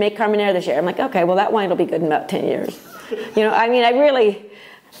this year and make Carmenere this year. I'm like, okay, well that wine will be good in about 10 years.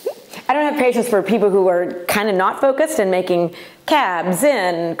 I don't have patience for people who are kind of not focused and making Cab,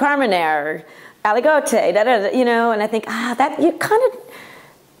 Zin, Carmenere, Aligote, and I think, that you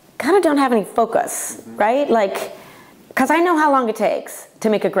kind of don't have any focus, right? Like, because I know how long it takes to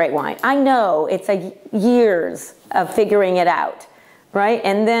make a great wine. I know it's years of figuring it out, right?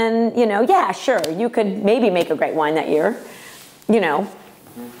 And then, yeah, sure, you could maybe make a great wine that year,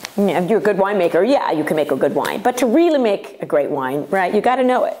 if you're a good winemaker, yeah, you can make a good wine. But to really make a great wine, right, you got to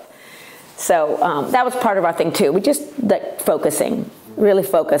know it. So that was part of our thing too. We just focusing, really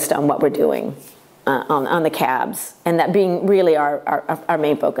focused on what we're doing on the cabs, and that being really our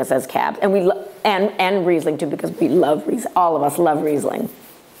main focus as cabs. And and Riesling too, because we love Riesling. All of us love Riesling,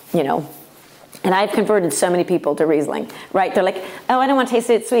 And I've converted so many people to Riesling, right? They're like, oh, I don't want to taste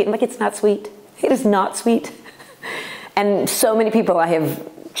it sweet. I'm like, it's not sweet. It is not sweet. And so many people I have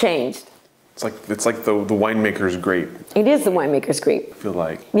changed. It's like the winemaker's grape. It is the winemaker's grape. I feel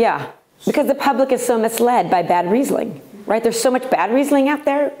like. Yeah, because the public is so misled by bad Riesling, right? There's so much bad Riesling out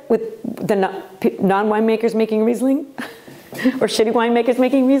there with the non-winemakers making Riesling, or shitty winemakers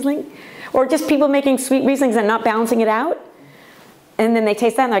making Riesling, or just people making sweet Rieslings and not balancing it out. And then they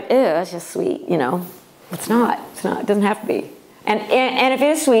taste that and they're like, ew, that's just sweet, It's not. It doesn't have to be. And if it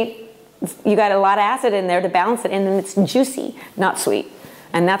is sweet, you got a lot of acid in there to balance it, and then it's juicy, not sweet.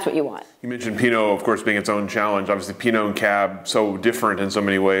 And that's what you want. You mentioned Pinot, of course, being its own challenge. Obviously, Pinot and Cab, so different in so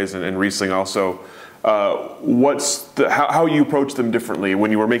many ways, and Riesling also. How you approach them differently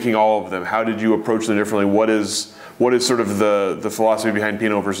when you were making all of them? How did you approach them differently? What is sort of the philosophy behind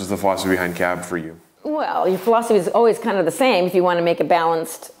Pinot versus the philosophy behind Cab for you? Well, your philosophy is always kind of the same if you want to make a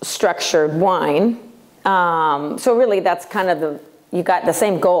balanced, structured wine. So really, that's kind of you got the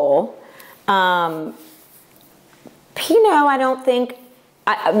same goal. Pinot, I don't think.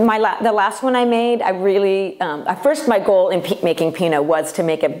 The last one I made, I really, first my goal in making Pinot was to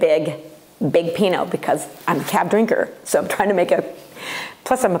make a big Pinot, because I'm a Cab drinker. So I'm trying to make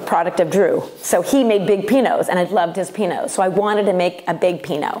plus I'm a product of Drew. So he made big Pinots, and I loved his Pinot. So I wanted to make a big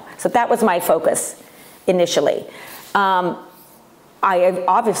Pinot. So that was my focus initially. I have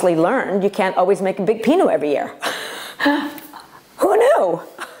obviously learned you can't always make a big Pinot every year. Who knew?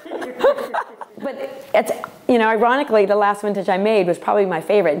 But it's, ironically, the last vintage I made was probably my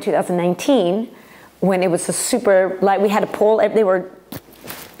favorite in 2019, when it was a super, we had to pull, they were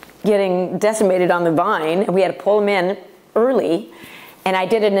getting decimated on the vine, and we had to pull them in early, and I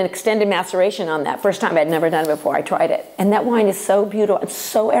did an extended maceration on that. First time, I'd never done it before, I tried it. And that wine is so beautiful, it's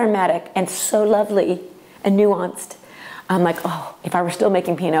so aromatic, and so lovely, and nuanced. I'm like, oh, if I were still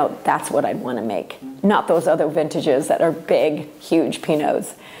making Pinot, that's what I'd want to make. Not those other vintages that are big, huge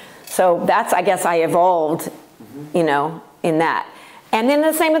Pinots. So that's, I guess I evolved, you know, in that. And then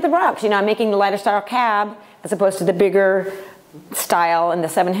the same with the rocks. You know, I'm making the lighter style cab as opposed to the bigger style in the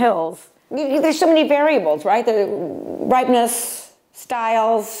Seven Hills. There's so many variables, right? The ripeness,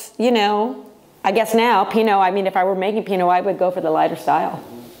 styles, you know. I guess now, Pinot, I mean, if I were making Pinot, I would go for the lighter style.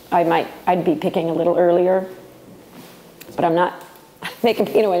 I'd be picking a little earlier, but I'm not making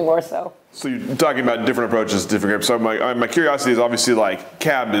Pinot anymore, so. So you're talking about different approaches, different grapes. So my curiosity is obviously like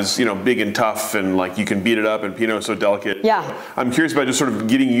cab is, you know, big and tough and like you can beat it up, and Pinot is so delicate. Yeah. I'm curious about just sort of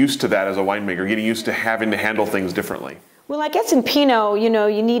getting used to that as a winemaker, getting used to having to handle things differently. Well, I guess in Pinot, you know,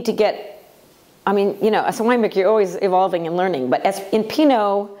 you need to get, I mean, you know, as a winemaker, you're always evolving and learning, but as in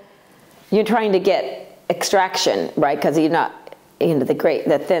Pinot, you're trying to get extraction, right? Because you're not, you know,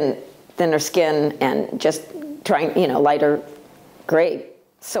 the thinner skin and just trying, you know, lighter grape.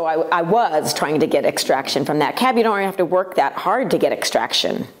 So I was trying to get extraction from that. Cab, you don't really have to work that hard to get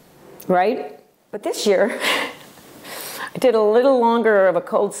extraction, right? But this year, I did a little longer of a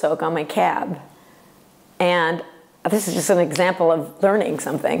cold soak on my cab. And this is just an example of learning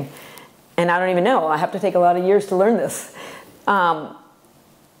something. And I don't even know, I have to take a lot of years to learn this.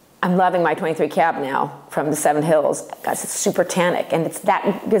 I'm loving my 23 cab now from the Seven Hills. Guys, it's super tannic, and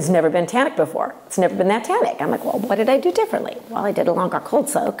it's never been tannic before. It's never been that tannic. I'm like, well, what did I do differently? Well, I did a longer cold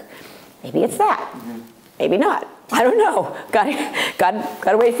soak. Maybe it's that. Maybe not. I don't know. Got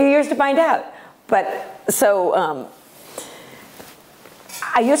to wait a few years to find out. But so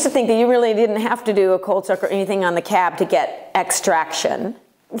I used to think that you really didn't have to do a cold soak or anything on the cab to get extraction.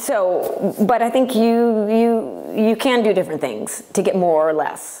 So, but I think you can do different things to get more or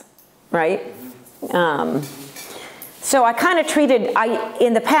less, right? So I kind of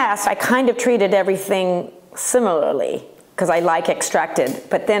in the past, I kind of treated everything similarly because I like extracted,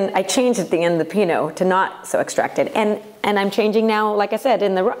 but then I changed at the end of the Pinot to not so extracted. And I'm changing now, like I said,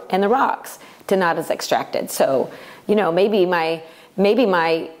 in the rocks to not as extracted. So, you know, maybe my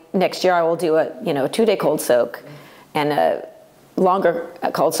next year I will do a 2-day cold soak and a longer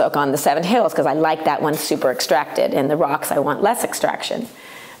cold soak on the Seven Hills because I like that one super extracted. And the rocks I want less extraction.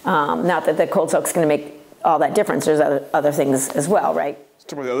 Not that the cold soak's going to make all that difference. There's other things as well, right? Let's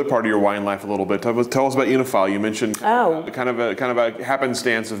talk about the other part of your wine life a little bit. Tell us about Unifile. You mentioned kind of a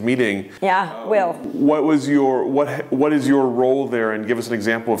happenstance of meeting. Yeah, Will. What is your role there, and give us an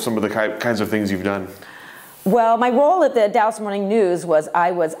example of some of the kinds of things you've done. Well, my role at the Dallas Morning News was I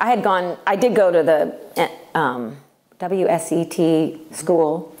did go to the WSET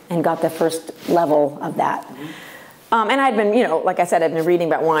school and got the first level of that. And I'd been, like I said, I'd been reading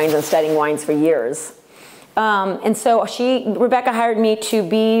about wines and studying wines for years. And so Rebecca hired me to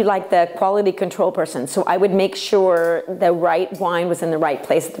be like the quality control person. So I would make sure the right wine was in the right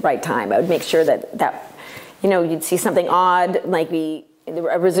place at the right time. I would make sure that you'd see something odd, like a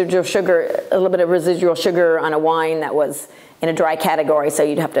residual sugar, a little bit of residual sugar on a wine that was in a dry category, so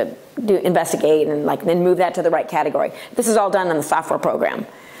you'd have to investigate and then move that to the right category. This is all done on the software program.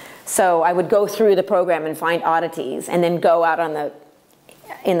 So I would go through the program and find oddities, and then go out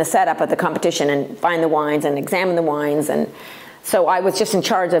in the setup of the competition and find the wines and examine the wines. And so I was just in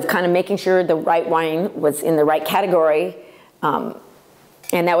charge of kind of making sure the right wine was in the right category.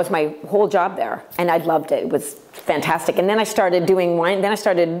 And that was my whole job there. And I loved it. It was fantastic. And then I started doing wine. Then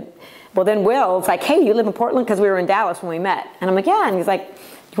Will's like, hey, you live in Portland? Because we were in Dallas when we met. And I'm like, yeah. And he's like,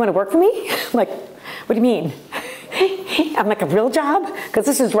 you want to work for me? I'm like, what do you mean? I'm like, a real job? Because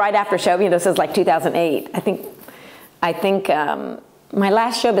this is right after show. This is like 2008. I think my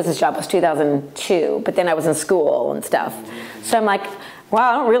last show business job was 2002. But then I was in school and stuff. So I'm like, well,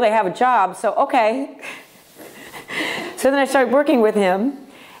 I don't really have a job. So okay. So then I started working with him,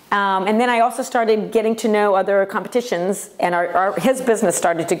 and then I also started getting to know other competitions, and his business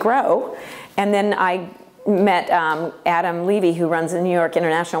started to grow. And then I met Adam Levy, who runs the New York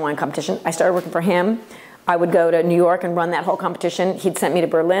International Wine Competition. I started working for him. I would go to New York and run that whole competition. He'd sent me to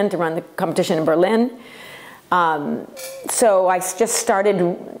Berlin to run the competition in Berlin. So I just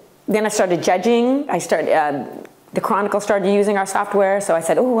started, then I started judging. The Chronicle started using our software, so I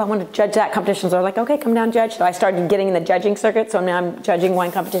said, oh, I want to judge that competition. So I was like, okay, come down, judge. So I started getting in the judging circuit, so now I'm judging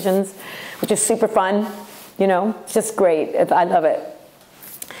wine competitions, which is super fun, it's just great. I love it.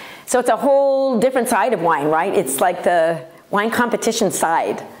 So it's a whole different side of wine, right? It's like the wine competition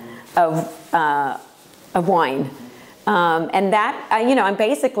side of wine. And that, I'm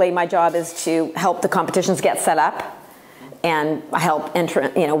basically, my job is to help the competitions get set up, and I help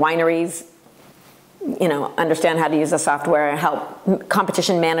wineries understand how to use the software, and help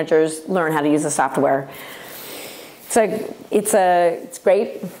competition managers learn how to use the software. It's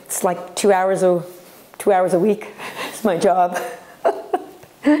great. It's like 2 hours a week. It's my job.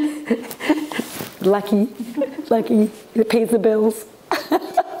 Lucky. It pays the bills.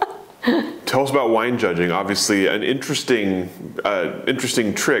 Tell us about wine judging. Obviously, an interesting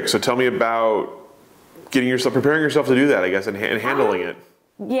trick. So tell me about preparing yourself to do that, I guess, and handling it.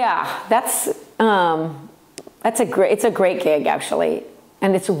 Yeah, it's a great gig actually,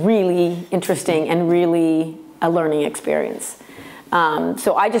 and it's really interesting and really a learning experience.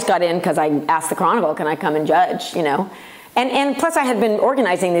 So I just got in because I asked the Chronicle, can I come and judge, you know? And plus I had been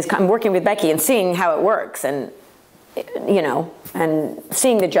organizing these, I'm working with Becky and seeing how it works, and you know, and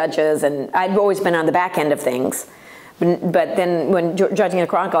seeing the judges, and I'd always been on the back end of things, but then when judging the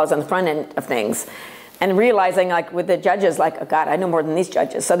Chronicle, I was on the front end of things, and realizing like with the judges, like, oh God, I know more than these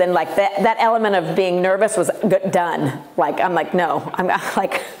judges. So then like that element of being nervous was done. Like, I'm like, no, I'm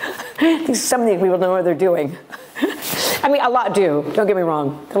like, some of these people know what they're doing. I mean, a lot do, don't get me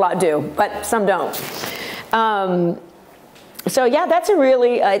wrong, a lot do, but some don't. So yeah, that's a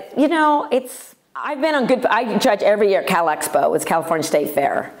really, you know, I've been on I judge every year at Cal Expo, it's California State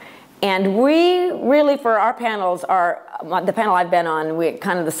Fair. And we really, for our panels, the panel I've been on, we're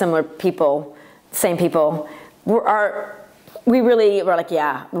kind of the similar people, same people. We really were like,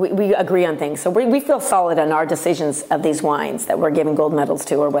 yeah, we agree on things. So we feel solid on our decisions of these wines that we're giving gold medals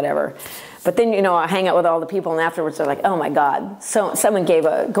to or whatever. But then, you know, I hang out with all the people, and afterwards they're like, oh my God, so someone gave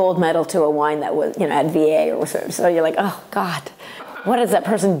a gold medal to a wine that was, you know, had VA or whatever. So you're like, oh God, what is that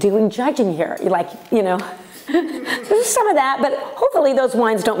person doing judging here? You're like, you know, there's some of that, but hopefully those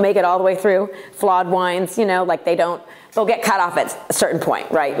wines don't make it all the way through. Flawed wines, you know, like they'll get cut off at a certain point,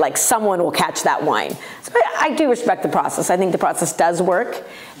 right? Like someone will catch that wine. So I do respect the process. I think the process does work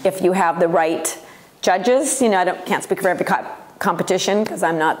if you have the right judges. You know, can't speak for every competition because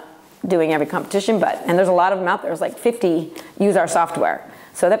I'm not doing every competition, and there's a lot of them out there. There's like 50 use our software.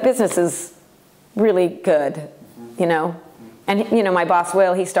 So that business is really good, you know? And you know, my boss,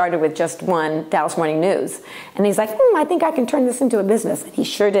 Will, he started with just one Dallas Morning News. And he's like, I think I can turn this into a business. And he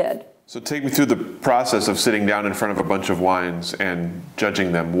sure did. So take me through the process of sitting down in front of a bunch of wines and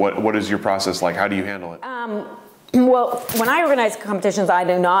judging them. What is your process like? How do you handle it? Well, when I organize competitions, I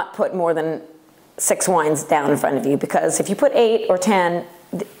do not put more than 6 wines down in front of you, because if you put 8 or 10,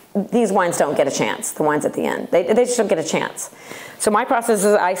 these wines don't get a chance, the wines at the end. They just don't get a chance. So my process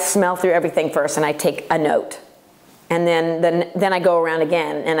is I smell through everything first and I take a note. And then I go around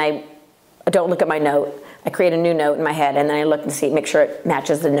again and I don't look at my note. I create a new note in my head, and then I look to make sure it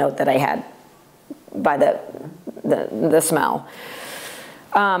matches the note that I had by the smell.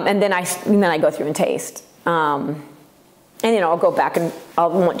 And then I go through and taste. And you know, I'll go back and I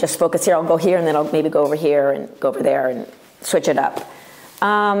won't just focus here. I'll go here, and then I'll maybe go over here and go over there and switch it up.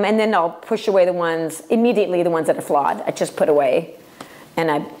 And then I'll push away the ones that are flawed. I just put away,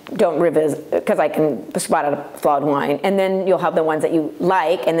 and I don't revisit, because I can spot out a flawed wine. And then you'll have the ones that you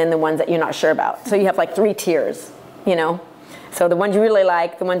like, and then the ones that you're not sure about. So you have like 3 tiers, you know? So the ones you really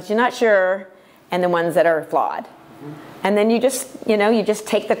like, the ones you're not sure, and the ones that are flawed. And then you just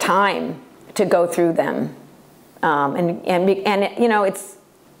take the time to go through them. And you know,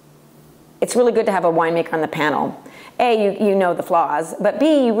 it's really good to have a winemaker on the panel. A, you know the flaws, but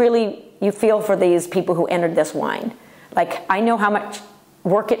B, you feel for these people who entered this wine. Like, I know how much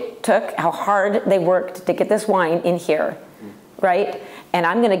work it took, how hard they worked to get this wine in here, right? And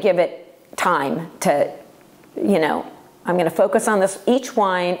I'm gonna give it time to, you know, I'm gonna focus on each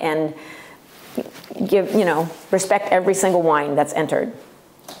wine and respect every single wine that's entered,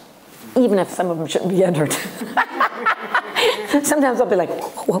 even if some of them shouldn't be entered. Sometimes I'll be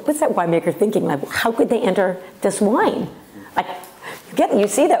like, what was that winemaker thinking? Like, how could they enter this wine? Like, you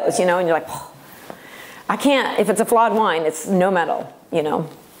see those, you know, and you're like, oh, I can't, if it's a flawed wine, it's no medal, you know,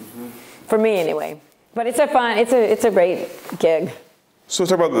 for me anyway. But it's a great gig. So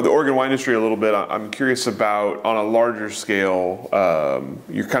let's talk about the Oregon wine industry a little bit. I'm curious about, on a larger scale,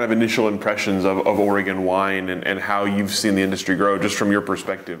 your kind of initial impressions of Oregon wine and how you've seen the industry grow, just from your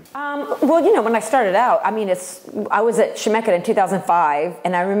perspective. Well, you know, when I started out, I mean, I was at Schmidt in 2005,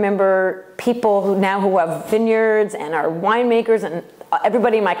 and I remember people who have vineyards and are winemakers, and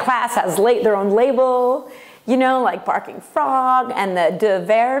everybody in my class has their own label, you know, like Barking Frog and the De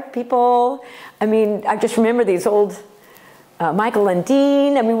Vere people. I mean, I just remember these old Michael and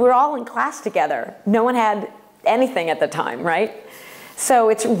Dean. I mean, we were all in class together. No one had anything at the time, right? So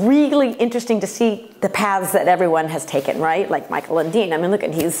it's really interesting to see the paths that everyone has taken, right? Like Michael and Dean. I mean, look,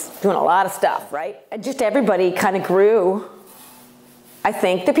 he's doing a lot of stuff, right? Just everybody kind of grew. I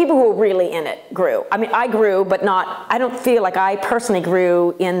think the people who were really in it grew. I mean, I grew, but I don't feel like I personally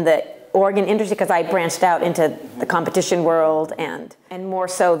grew in the Oregon industry because I branched out into the competition world and more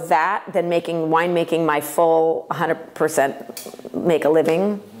so that than making winemaking my full 100% make a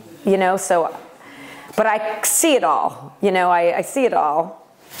living, you know, so, but I see it all, you know, I see it all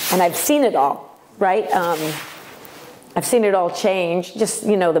and I've seen it all, right? I've seen it all change, just,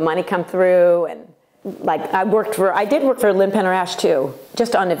 you know, the money come through and like I did work for Linfield too,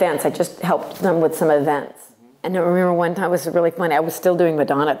 just on events. I just helped them with some events. And I remember one time, it was really funny, I was still doing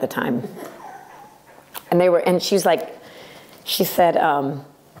Madonna at the time. And she's like, she said,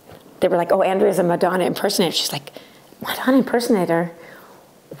 they were like, oh, Andria's a Madonna impersonator. She's like, Madonna impersonator?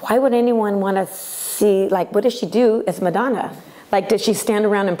 Why would anyone want to see, like, what does she do as Madonna? Like, does she stand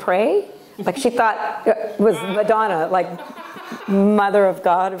around and pray? Like, she thought it was Madonna, like, Mother of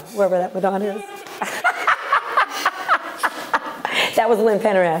God, or whoever that Madonna is. That was Lynn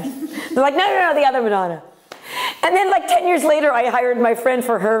Penerash. They're like, no, the other Madonna. And then like 10 years later, I hired my friend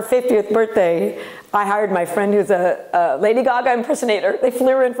for her 50th birthday. I hired my friend who's a Lady Gaga impersonator. They flew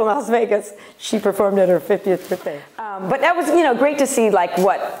her in from Las Vegas. She performed at her 50th birthday. But that was, you know, great to see like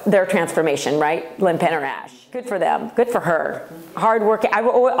what their transformation, right? Lynn Penerash. Good for them. Good for her. Hard work.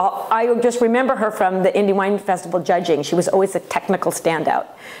 I just remember her from the Indie Wine Festival judging. She was always a technical standout.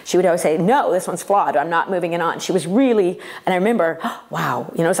 She would always say, no, this one's flawed. I'm not moving it on. She was really, and I remember,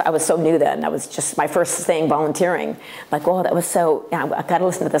 wow, you know, so I was so new then. That was just my first thing volunteering. Like, oh, that was so, you know, I've got to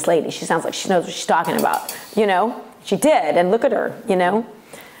listen to this lady. She sounds like she knows what she's talking about. You know, she did, and look at her, you know.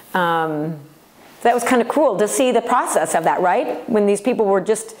 That was kind of cool to see the process of that, right? When these people were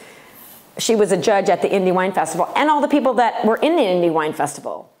just, she was a judge at the Indie Wine Festival, and all the people that were in the Indie Wine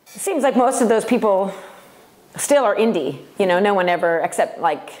Festival. It seems like most of those people still are indie, you know, no one ever, except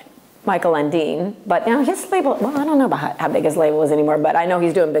like Michael and Dean, but you know, his label, well, I don't know about how big his label is anymore, but I know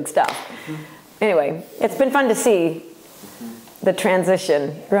he's doing big stuff. Anyway, it's been fun to see the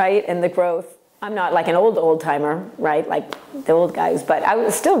transition, right, and the growth. I'm not like an old timer, right, like the old guys, but I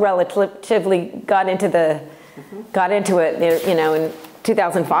was still relatively got into it, you know, in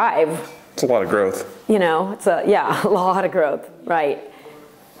 2005. It's a lot of growth. You know, it's a lot of growth, right.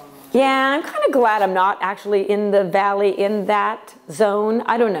 Yeah, I'm kind of glad I'm not actually in the valley, in that zone.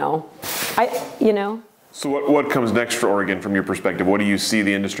 I don't know, you know. So what comes next for Oregon from your perspective? What do you see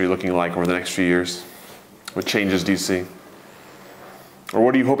the industry looking like over the next few years? What changes do you see? Or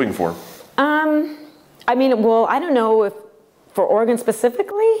what are you hoping for? I mean, well, I don't know if for Oregon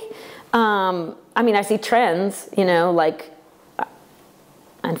specifically. I mean, I see trends, you know, like,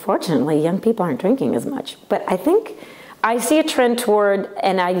 unfortunately, young people aren't drinking as much. But I think I see a trend toward,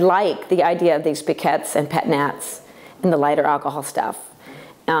 and I like the idea of these piquettes and pet nats and the lighter alcohol stuff.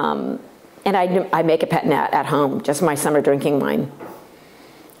 And I make a pet nat at home, just my summer drinking wine.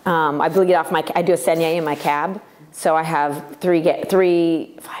 I bleed off I do a saignée in my cab. So I have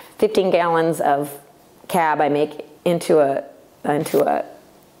 15 gallons of cab I make into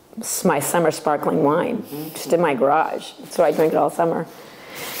my summer sparkling wine, just in my garage. So I drink it all summer.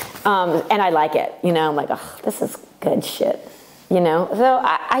 And I like it, you know, I'm like, oh, this is good shit, you know? So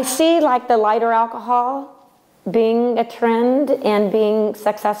I see like the lighter alcohol being a trend and being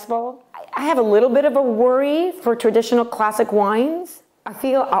successful. I have a little bit of a worry for traditional classic wines. I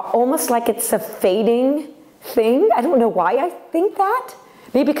feel almost like it's a fading thing. I don't know why I think that.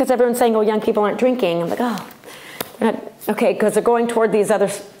 Maybe because everyone's saying, oh, young people aren't drinking. I'm like, oh, they're not, okay, because they're going toward these other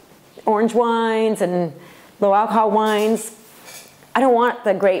orange wines and low alcohol wines. I don't want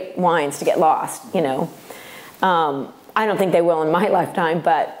the great wines to get lost, you know. I don't think they will in my lifetime,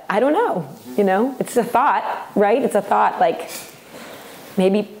 but I don't know, you know. It's a thought, right? It's a thought, like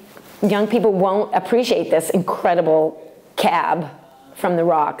maybe young people won't appreciate this incredible cab from the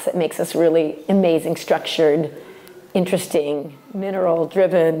rocks. It makes us really amazing, structured, interesting,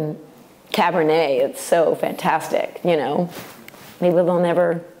 mineral-driven Cabernet. It's so fantastic, you know. Maybe they'll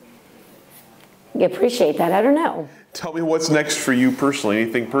never appreciate that. I don't know. Tell me what's next for you personally,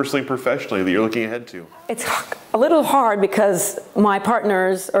 anything personally, professionally that you're looking ahead to? It's a little hard because my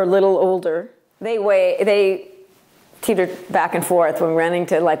partners are a little older. They teeter back and forth when running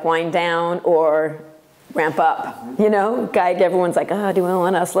to like wind down or ramp up, you know? Everyone's like, oh, do I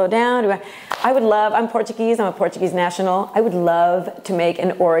want to slow down? I would love, I'm Portuguese, I'm a Portuguese national. I would love to make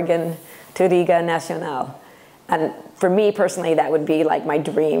an Oregon Touriga Nacional. And for me personally, that would be like my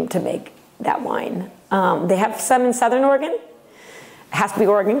dream to make that wine. They have some in Southern Oregon. It has to be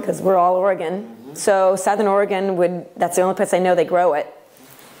Oregon because we're all Oregon. So Southern Oregon that's the only place I know they grow it.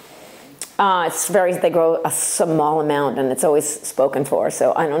 They grow a small amount and it's always spoken for.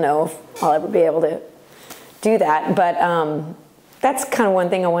 So I don't know if I'll ever be able to do that. But that's kind of one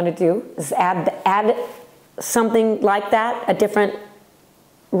thing I want to do is add something like that, a different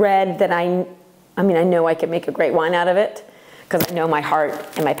red that I mean, I know I could make a great wine out of it, because I know my heart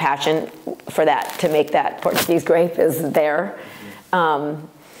and my passion for that, to make that Portuguese grape, is there.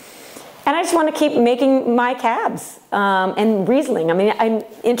 And I just want to keep making my cabs and Riesling. I mean, I'm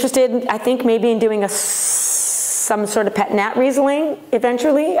interested, I think, maybe in doing some sort of pet nat Riesling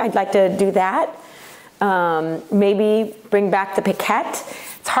eventually. I'd like to do that. Maybe bring back the Piquette.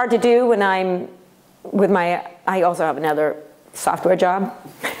 It's hard to do when I'm with I also have another software job.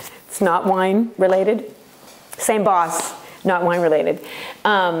 It's not wine related. Same boss, not wine related.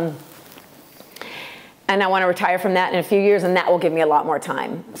 And I want to retire from that in a few years, and that will give me a lot more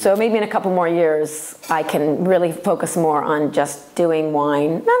time. So maybe in a couple more years, I can really focus more on just doing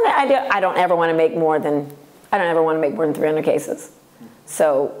wine. I don't ever want to make more than 300 cases.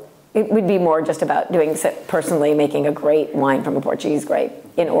 So it would be more just about doing, personally making a great wine from a Portuguese grape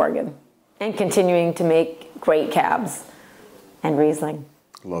in Oregon, and continuing to make great cabs and Riesling.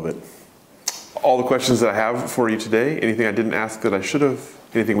 Love it. All the questions that I have for you today. Anything I didn't ask that I should have?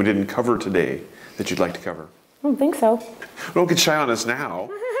 Anything we didn't cover today that you'd like to cover? I don't think so. Don't get shy on us now.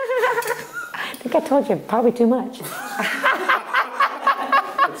 I think I told you probably too much.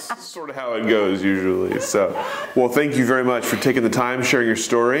 That's sort of how it goes usually. So, well, thank you very much for taking the time, sharing your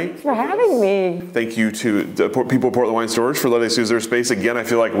story. Thanks for having me. Thank you to the people at Portland Wine Storage for letting us use their space. Again, I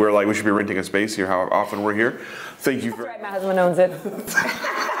feel like we should be renting a space here, how often we're here. Thank you. That's right, my husband owns it.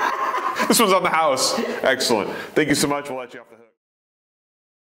 This one's on the house. Excellent. Thank you so much. We'll let you off the hook.